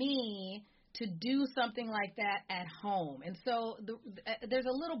for me to do something like that at home. And so there's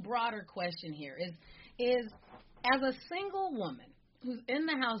a little broader question here is as a single woman who's in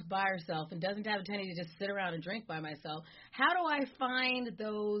the house by herself and doesn't have a tendency to just sit around and drink by myself, how do I find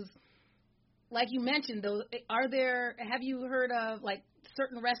those, like you mentioned, those, have you heard of like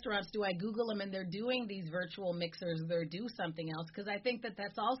certain restaurants, do I Google them and they're doing these virtual mixers or do something else? Because I think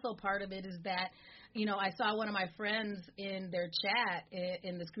that's also part of it is that, I saw one of my friends in their chat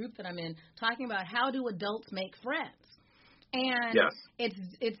in this group that I'm in talking about how do adults make friends. And it's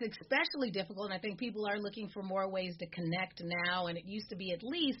especially difficult, and I think people are looking for more ways to connect now, and it used to be at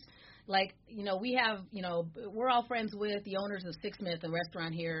least like, we have, we're all friends with the owners of Six Smith, a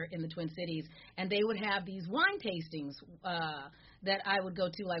restaurant here in the Twin Cities, and they would have these wine tastings that I would go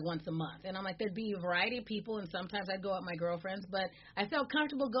to like once a month. And I'm like, there'd be a variety of people, and sometimes I'd go with my girlfriends, but I felt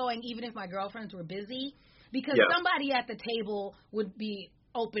comfortable going even if my girlfriends were busy because somebody at the table would be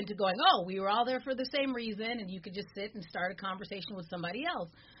open to going, we were all there for the same reason, and you could just sit and start a conversation with somebody else.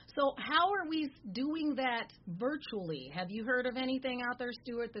 So how are we doing that virtually? Have you heard of anything out there,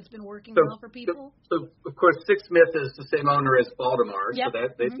 Stuart, that's been working well for people? So, of course, Six Smith is the same owner as Baltimore, so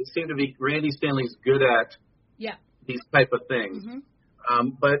that they seem to be, Randy Stanley's good at these type of things.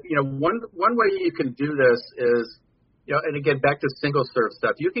 But, one way you can do this is, and again, back to single-serve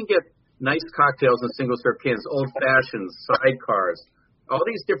stuff. You can get nice cocktails in single-serve cans, old-fashions, sidecars. All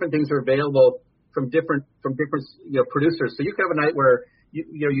these different things are available from different producers. So you can have a night where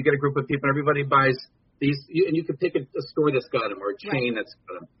you get a group of people and everybody buys these, and you can pick a store that's got them or a chain that's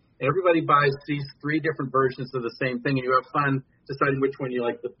got them. And everybody buys these 3 different versions of the same thing, and you have fun deciding which one you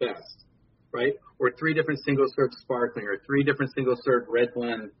like the best, right? Or 3 different single-serve sparkling or 3 different single-serve red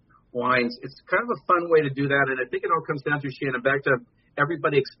blend wines. It's kind of a fun way to do that, and I think it all comes down to, Shannon, back to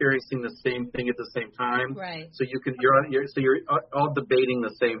everybody experiencing the same thing at the same time. Right. So you're all debating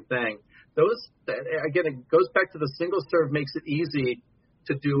the same thing. Again, it goes back to the single serve makes it easy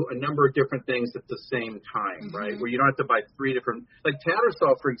to do a number of different things at the same time, right? Where you don't have to buy 3 different, like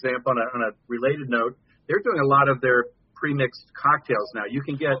Tattersall, for example, on a related note, they're doing a lot of their pre-mixed cocktails now. You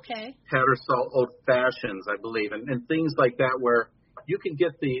can get Tattersall Old Fashions, I believe, and things like that where you can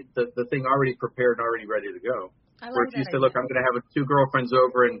get the thing already prepared and already ready to go. Or if you say, look, I'm going to have 2 girlfriends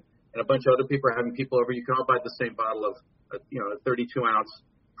over and a bunch of other people are having people over, you can all buy the same bottle of, a 32-ounce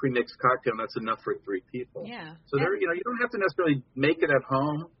pre-mixed cocktail, and that's enough for 3 people. Yeah. So you don't have to necessarily make it at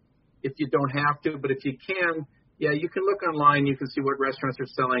home if you don't have to, but if you can, you can look online. You can see what restaurants are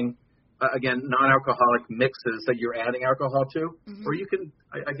selling, again, non-alcoholic mixes that you're adding alcohol to. Or you can,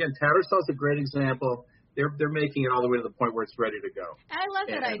 again, Tattersall's a great example. They're making it all the way to the point where it's ready to go. I love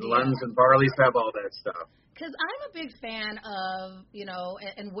that idea. And Lunds and Barley's have all that stuff. Because I'm a big fan of,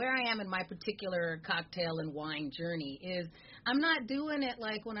 and where I am in my particular cocktail and wine journey is I'm not doing it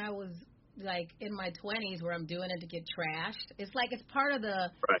like when I was like in my 20s where I'm doing it to get trashed. It's like it's part of the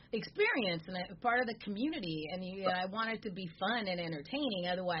experience and part of the community, and I want it to be fun and entertaining.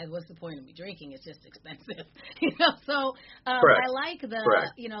 Otherwise, what's the point of me drinking? It's just expensive, So I like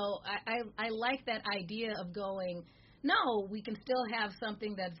I like that idea of going. No, we can still have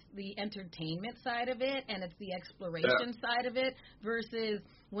something that's the entertainment side of it and it's the exploration side of it versus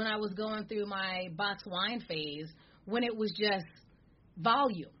when I was going through my box wine phase when it was just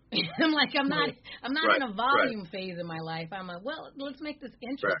volume. I'm like, I'm not in a volume phase in my life. I'm like, well, let's make this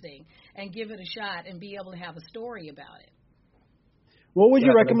interesting and give it a shot and be able to have a story about it. What would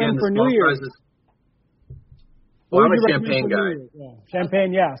you recommend for New Year's? Well, I'm a champagne guy.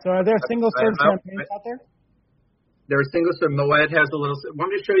 Champagne, yeah. So are there single-serve champagnes out there? There's single serve. Moet has a little. Want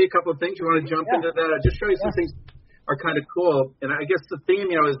me to show you a couple of things? You want to jump into that? I'll just show you some things are kind of cool. And I guess the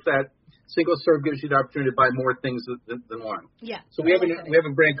theme, is that single serve gives you the opportunity to buy more things than one. Yeah. So we have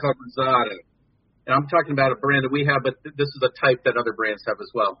a brand called Rosada, and I'm talking about a brand that we have, but this is a type that other brands have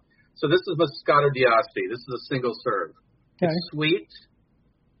as well. So this is Moscato d'Asti. This is a single serve. Okay. It's sweet.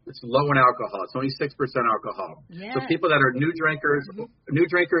 It's low in alcohol. It's only 6% alcohol. Yeah. So people that are new drinkers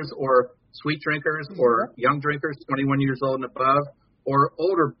or sweet drinkers or young drinkers, 21 years old and above, or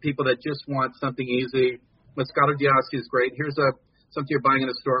older people that just want something easy, Moscato d'Asti is great. Here's something you're buying in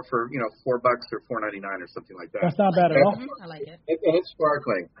a store for, $4 or $4.99 or something like that. That's not bad at all. I like it. And it's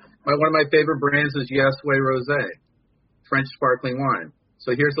sparkling. One of my favorite brands is Yesway Rosé, French sparkling wine.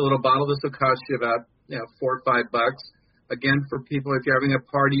 So here's a little bottle. This will cost you about $4 or $5. Again, for people, if you're having a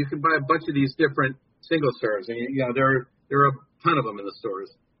party, you can buy a bunch of these different single serves. And, there are a ton of them in the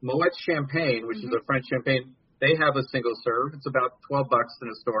stores. Moet Champagne, which is a French champagne, they have a single serve. It's about $12 in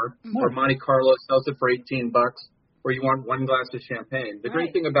a store. Or Monte Carlo sells it for $18, where you want one glass of champagne. The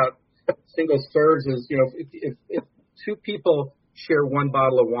great thing about single serves is, if two people share one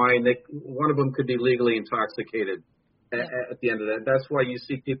bottle of wine, one of them could be legally intoxicated at the end of that. That's why you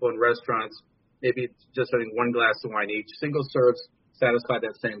see people in restaurants maybe just having one glass of wine each. Single serves satisfy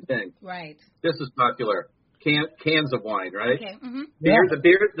that same thing. Right. This is popular. Cans of wine, right? Okay. Mm-hmm.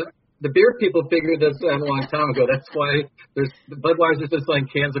 The beer people figured this out a long time ago. That's why there's Budweiser's been selling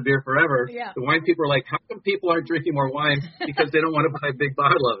cans of beer forever. Yeah. The wine people are like, how come people aren't drinking more wine? Because they don't want to buy a big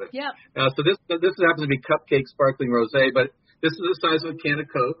bottle of it. Yeah. So this happens to be Cupcake Sparkling Rosé, but this is the size of a can of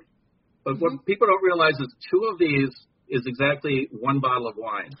Coke. But what people don't realize is two of these is exactly one bottle of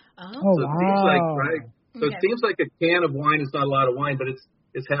wine. Oh, so it seems like, right? So it seems like a can of wine is not a lot of wine, but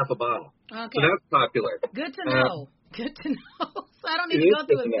it's half a bottle. Okay. So that's popular. Good to know. Good to know. So I don't need to go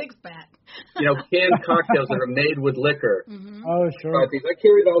through a six-pack. Canned cocktails that are made with liquor. Oh, sure. I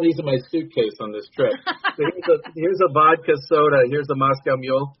carried all these in my suitcase on this trip. So here's a vodka soda. Here's a Moscow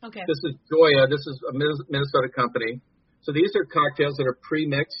Mule. Okay. This is Joya. This is a Minnesota company. So these are cocktails that are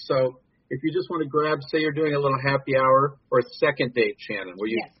pre-mixed. So if you just want to grab, say you're doing a little happy hour or a second date, Shannon,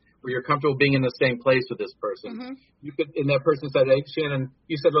 where you're comfortable being in the same place with this person. You could, and that person said, hey, Shannon,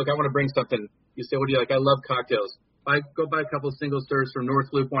 you said, look, I want to bring something. You say, what do you like? I love cocktails. Go buy a couple of single serves from North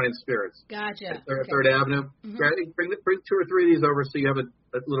Loop Wine and Spirits. Gotcha. Third Avenue. Bring 2 or 3 of these over so you have a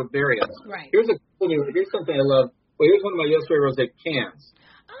little variance. Right. Here's something I love. Well, here's one of my Yesway Rosé cans.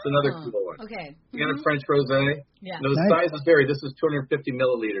 It's another cool one. Okay. You got a French Rosé. Yeah. Those sizes vary. This is 250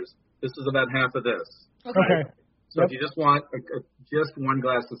 milliliters. This is about half of this. Okay. So if you just want just one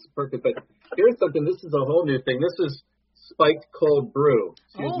glass, it's perfect. But here's something. This is a whole new thing. This is spiked cold brew.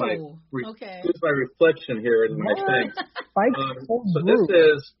 Here's my reflection here in my thing. Spiked cold brew.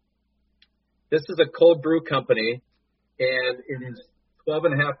 So this is a cold brew company, and it is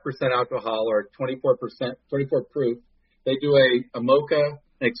 12.5% alcohol or 24 proof. They do a mocha,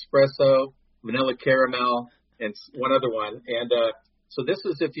 an espresso, vanilla caramel, and one other one. And so this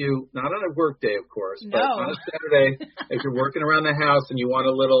is if you, not on a work day, of course, but on a Saturday, if you're working around the house and you want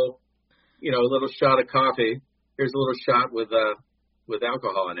a little shot of coffee, here's a little shot with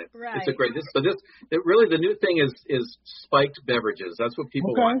alcohol in it. Right. It's a great. Really the new thing is spiked beverages. That's what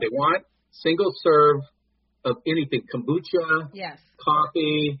people want. They want single serve of anything, kombucha,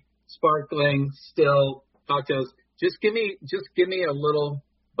 coffee, sparkling, still, cocktails. Just give me a little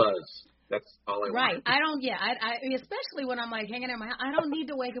buzz. That's all I want. Right. I especially when I'm like hanging in my house, I don't need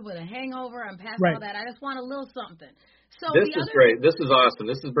to wake up with a hangover. I'm past all that. I just want a little something. So this is great. This is awesome.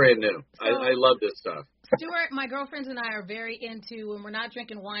 This is brand new. I love this stuff. Stuart, my girlfriends and I are very into, when we're not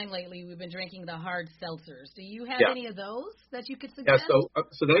drinking wine lately, we've been drinking the hard seltzers. Do you have any of those that you could suggest? Yeah,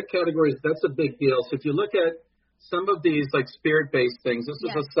 so that category, that's a big deal. So if you look at some of these like spirit-based things. This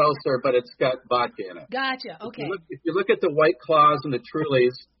is a seltzer, but it's got vodka in it. Gotcha. Okay. If you look at the White Claws and the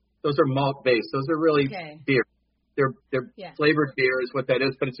Trulies, those are malt-based. Those are really beer. They're flavored beer is what that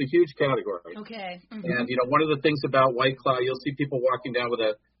is, but it's a huge category. Okay. Mm-hmm. And, one of the things about White Claw, you'll see people walking down with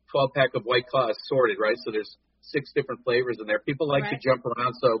a 12-pack of White Claw assorted, right? So there's 6 different flavors in there. People like to jump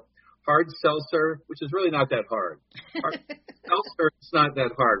around. So hard seltzer, which is really not that hard. Seltzer, it's not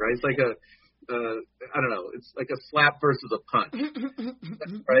that hard, right? It's like I don't know. It's like a slap versus a punch,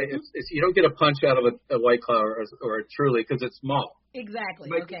 right? It's you don't get a punch out of a White Claw or a Truly because it's malt. Exactly.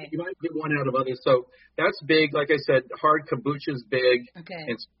 You might get one out of others. So that's big. Like I said, hard kombucha is big,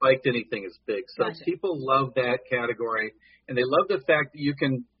 and spiked anything is big. So people love that category, and they love the fact that you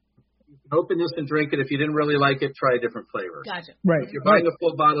can open this and drink it. If you didn't really like it, try a different flavor. Gotcha. Right. If you're buying a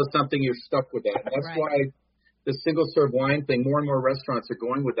full bottle of something, you're stuck with that. And that's why the single-serve wine thing, more and more restaurants are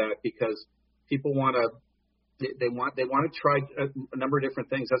going with that because people want to try a number of different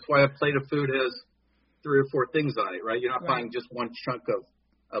things. That's why a plate of food has 3 or 4 things on it, right? You're not buying just one chunk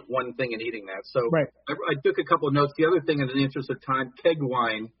of one thing and eating that. So I took a couple of notes. The other thing, in the interest of time, keg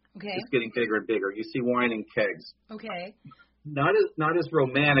wine is getting bigger and bigger. You see wine in kegs. Okay. Not as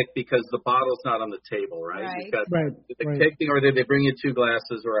romantic because the bottle's not on the table, right? The keg thing, or they bring you 2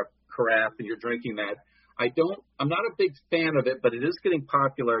 glasses or a carafe and you're drinking that. I'm not a big fan of it, but it is getting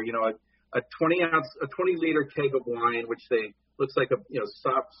popular. A 20-liter keg of wine, which looks like a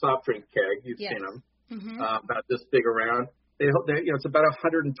soft drink keg. You've seen them, about this big around. It's about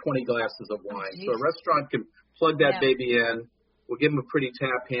 120 glasses of wine. So a restaurant can plug that baby in. We'll give them a pretty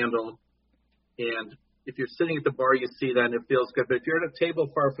tap handle, and if you're sitting at the bar, you see that and it feels good. But if you're at a table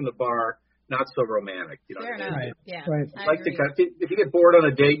far from the bar, not so romantic. Fair enough. Right. Yeah. Right. If you get bored on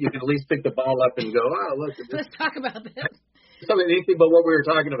a date, you can at least pick the ball up and go, oh, look. Let's talk about this. Anything but what we were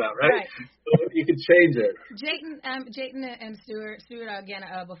talking about, right? So you can change it. Jayton and Stuart, again,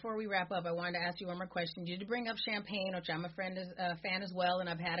 before we wrap up, I wanted to ask you one more question. You did bring up champagne, which I'm a fan as well, and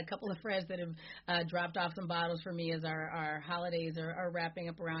I've had a couple of friends that have dropped off some bottles for me as our holidays are wrapping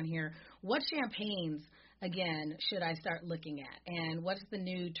up around here. What champagnes, again, should I start looking at, and what's the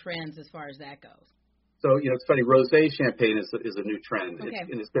new trends as far as that goes? So, it's funny, rosé champagne is a new trend,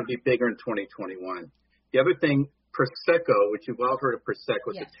 and it's going to be bigger in 2021. The other thing, Prosecco, which you've all heard of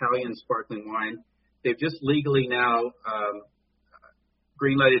Prosecco, it's Italian sparkling wine. They've just legally now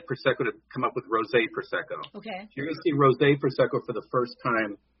green-lighted Prosecco to come up with rosé Prosecco. Okay. So you're going to see rosé Prosecco for the first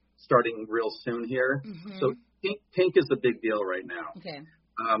time starting real soon here. Mm-hmm. So pink is a big deal right now. Okay.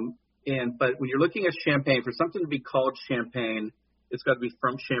 But when you're looking at champagne, for something to be called champagne, it's got to be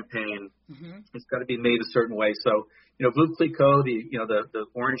from Champagne. Mm-hmm. It's got to be made a certain way. So, Veuve Clicquot, the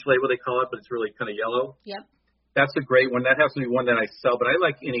orange label they call it, but it's really kind of yellow. Yep. That's a great one. That has to be one that I sell, but I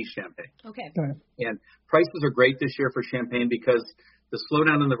like any champagne. Okay. And prices are great this year for champagne because the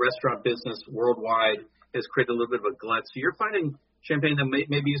slowdown in the restaurant business worldwide has created a little bit of a glut. So you're finding champagne that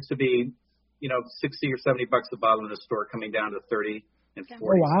maybe used to be, $60 or $70 a bottle in the store coming down to 30 and 40.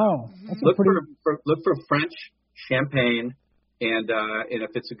 Oh, wow. Mm-hmm. Look for French champagne, and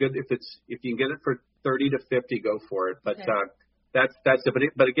if you can get it for 30 to 50, go for it. But that's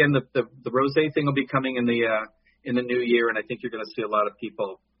it. But again, the rosé thing will be coming in the new year, and I think you're going to see a lot of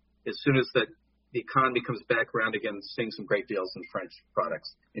people as soon as the economy comes back around again, seeing some great deals in French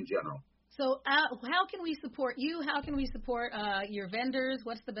products in general. So how can we support you? How can we support your vendors?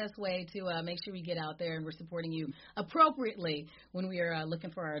 What's the best way to make sure we get out there and we're supporting you appropriately when we are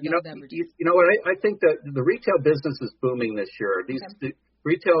looking for our adult beverages? You know what? I think that the retail business is booming this year. The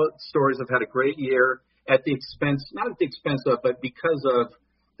retail stores have had a great year at the expense, not at the expense of, but because of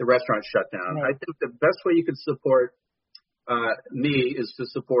the restaurant shutdown. Right. I think the best way you can support me is to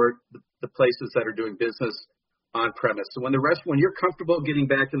support the places that are doing business on premise. So when you're comfortable getting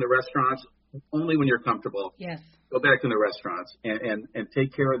back in the restaurants, only when you're comfortable, go back in the restaurants and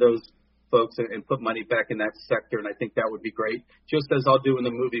take care of those folks and put money back in that sector. And I think that would be great. Just as I'll do in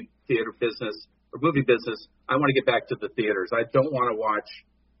the movie business, I want to get back to the theaters. I don't want to watch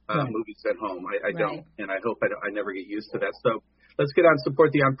movies at home. I don't, and I hope I never get used to that. So let's get out and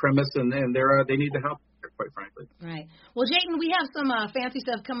support the on-premise, and they need the help, quite frankly. Right. Well, Jayton, we have some fancy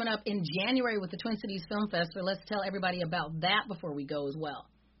stuff coming up in January with the Twin Cities Film Fest, so let's tell everybody about that before we go as well.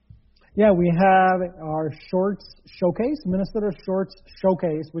 Yeah, we have our Shorts Showcase, Minnesota Shorts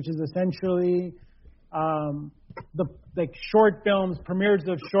Showcase, which is essentially the short films, premieres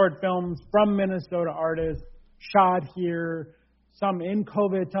of short films from Minnesota artists shot here, some in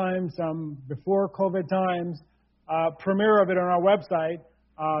COVID times, some before COVID times. Premiere of it on our website,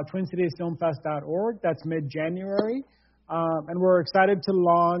 TwinCitiesFilmFest.org. That's mid-January. And we're excited to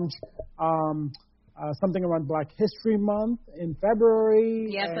launch something around Black History Month in February.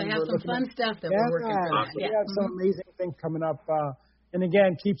 Yes, I have some fun stuff that we're working on. We have some amazing things coming up. And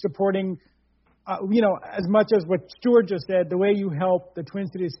again, keep supporting, as much as what Stuart just said, the way you help the Twin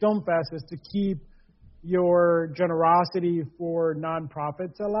Cities Film Fest is to keep your generosity for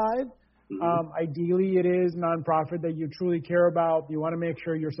nonprofits alive. Ideally, it is nonprofit that you truly care about. You want to make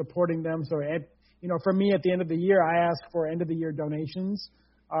sure you're supporting them. So, for me, at the end of the year, I ask for end-of-the-year donations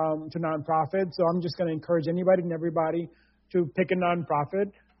to nonprofits. So I'm just going to encourage anybody and everybody to pick a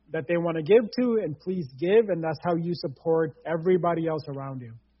nonprofit that they want to give to, and please give, and that's how you support everybody else around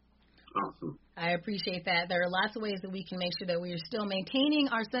you. Awesome. I appreciate that. There are lots of ways that we can make sure that we are still maintaining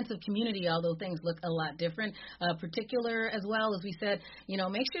our sense of community, although things look a lot different. Particular, as well, as we said,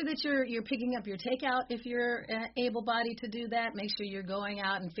 make sure that you're picking up your takeout if you're able-bodied to do that. Make sure you're going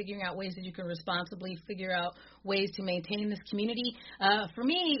out and figuring out ways that you can responsibly figure out ways to maintain this community. For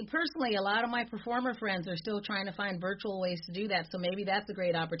me, personally, a lot of my performer friends are still trying to find virtual ways to do that, so maybe that's a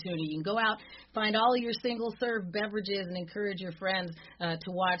great opportunity. You can go out, find all of your single-serve beverages, and encourage your friends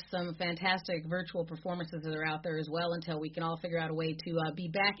to watch some fantastic virtual performances that are out there as well, until we can all figure out a way to be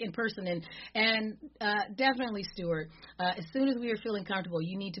back in person. And definitely, Stuart, as soon as we are feeling comfortable,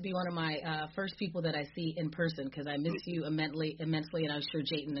 you need to be one of my first people that I see in person, because I miss you immensely, and I'm sure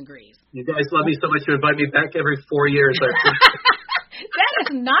Jayden agrees. You guys love me so much you invite me back every 4 years. That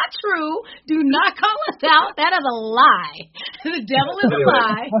is not true. Do not call us out. That is a lie. The devil is a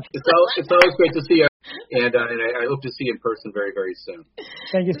lie. It's always great to see you. And I hope to see you in person very, very soon.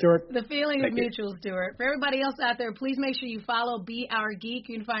 Thank you, Stuart. The feeling is mutual, Stuart. For everybody else out there, please make sure you follow Be Our Geek.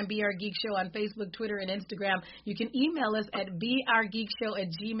 You can find Be Our Geek Show on Facebook, Twitter, and Instagram. You can email us at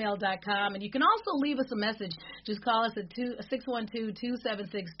beourgeekshow@gmail.com. And you can also leave us a message. Just call us at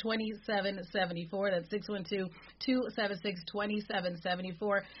 612-276-2774. That's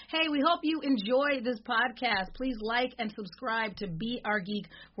 612-276-2774. Hey, we hope you enjoy this podcast. Please like and subscribe to Be Our Geek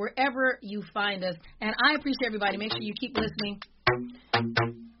wherever you find us. And I appreciate everybody. Make sure you keep listening.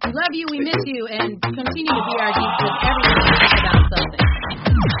 We love you. We miss you. And continue to be our geeks, because everyone is about something.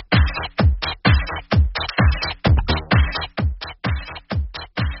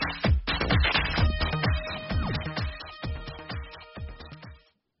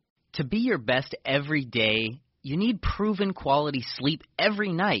 To be your best every day, you need proven quality sleep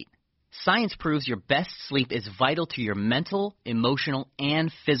every night. Science proves your best sleep is vital to your mental, emotional,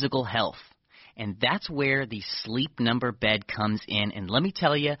 and physical health. And that's where the Sleep Number bed comes in. And let me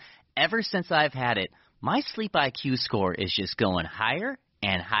tell you, ever since I've had it, my sleep IQ score is just going higher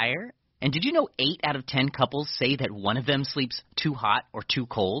and higher. And did you know 8 out of 10 couples say that one of them sleeps too hot or too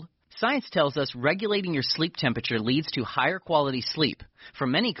cold? Science tells us regulating your sleep temperature leads to higher quality sleep. For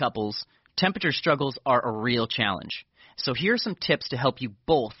many couples, temperature struggles are a real challenge. So here are some tips to help you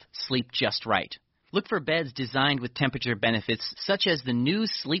both sleep just right. Look for beds designed with temperature benefits, such as the new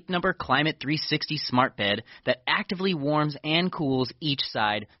Sleep Number Climate 360 Smart Bed that actively warms and cools each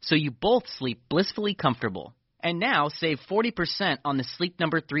side, so you both sleep blissfully comfortable. And now save 40% on the Sleep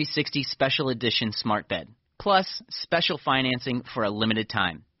Number 360 Special Edition Smart Bed, plus special financing for a limited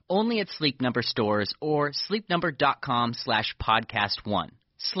time. Only at Sleep Number stores or sleepnumber.com/podcast1.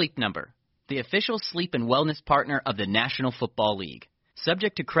 Sleep Number, the official sleep and wellness partner of the National Football League.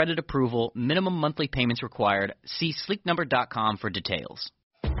 Subject to credit approval, minimum monthly payments required. See sleepnumber.com for details.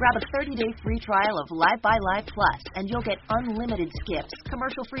 Grab a 30-day free trial of Live by Live Plus, and you'll get unlimited skips,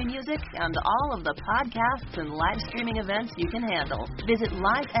 commercial-free music, and all of the podcasts and live streaming events you can handle. Visit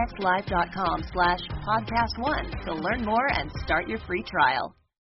livexlive.com/podcast1 to learn more and start your free trial.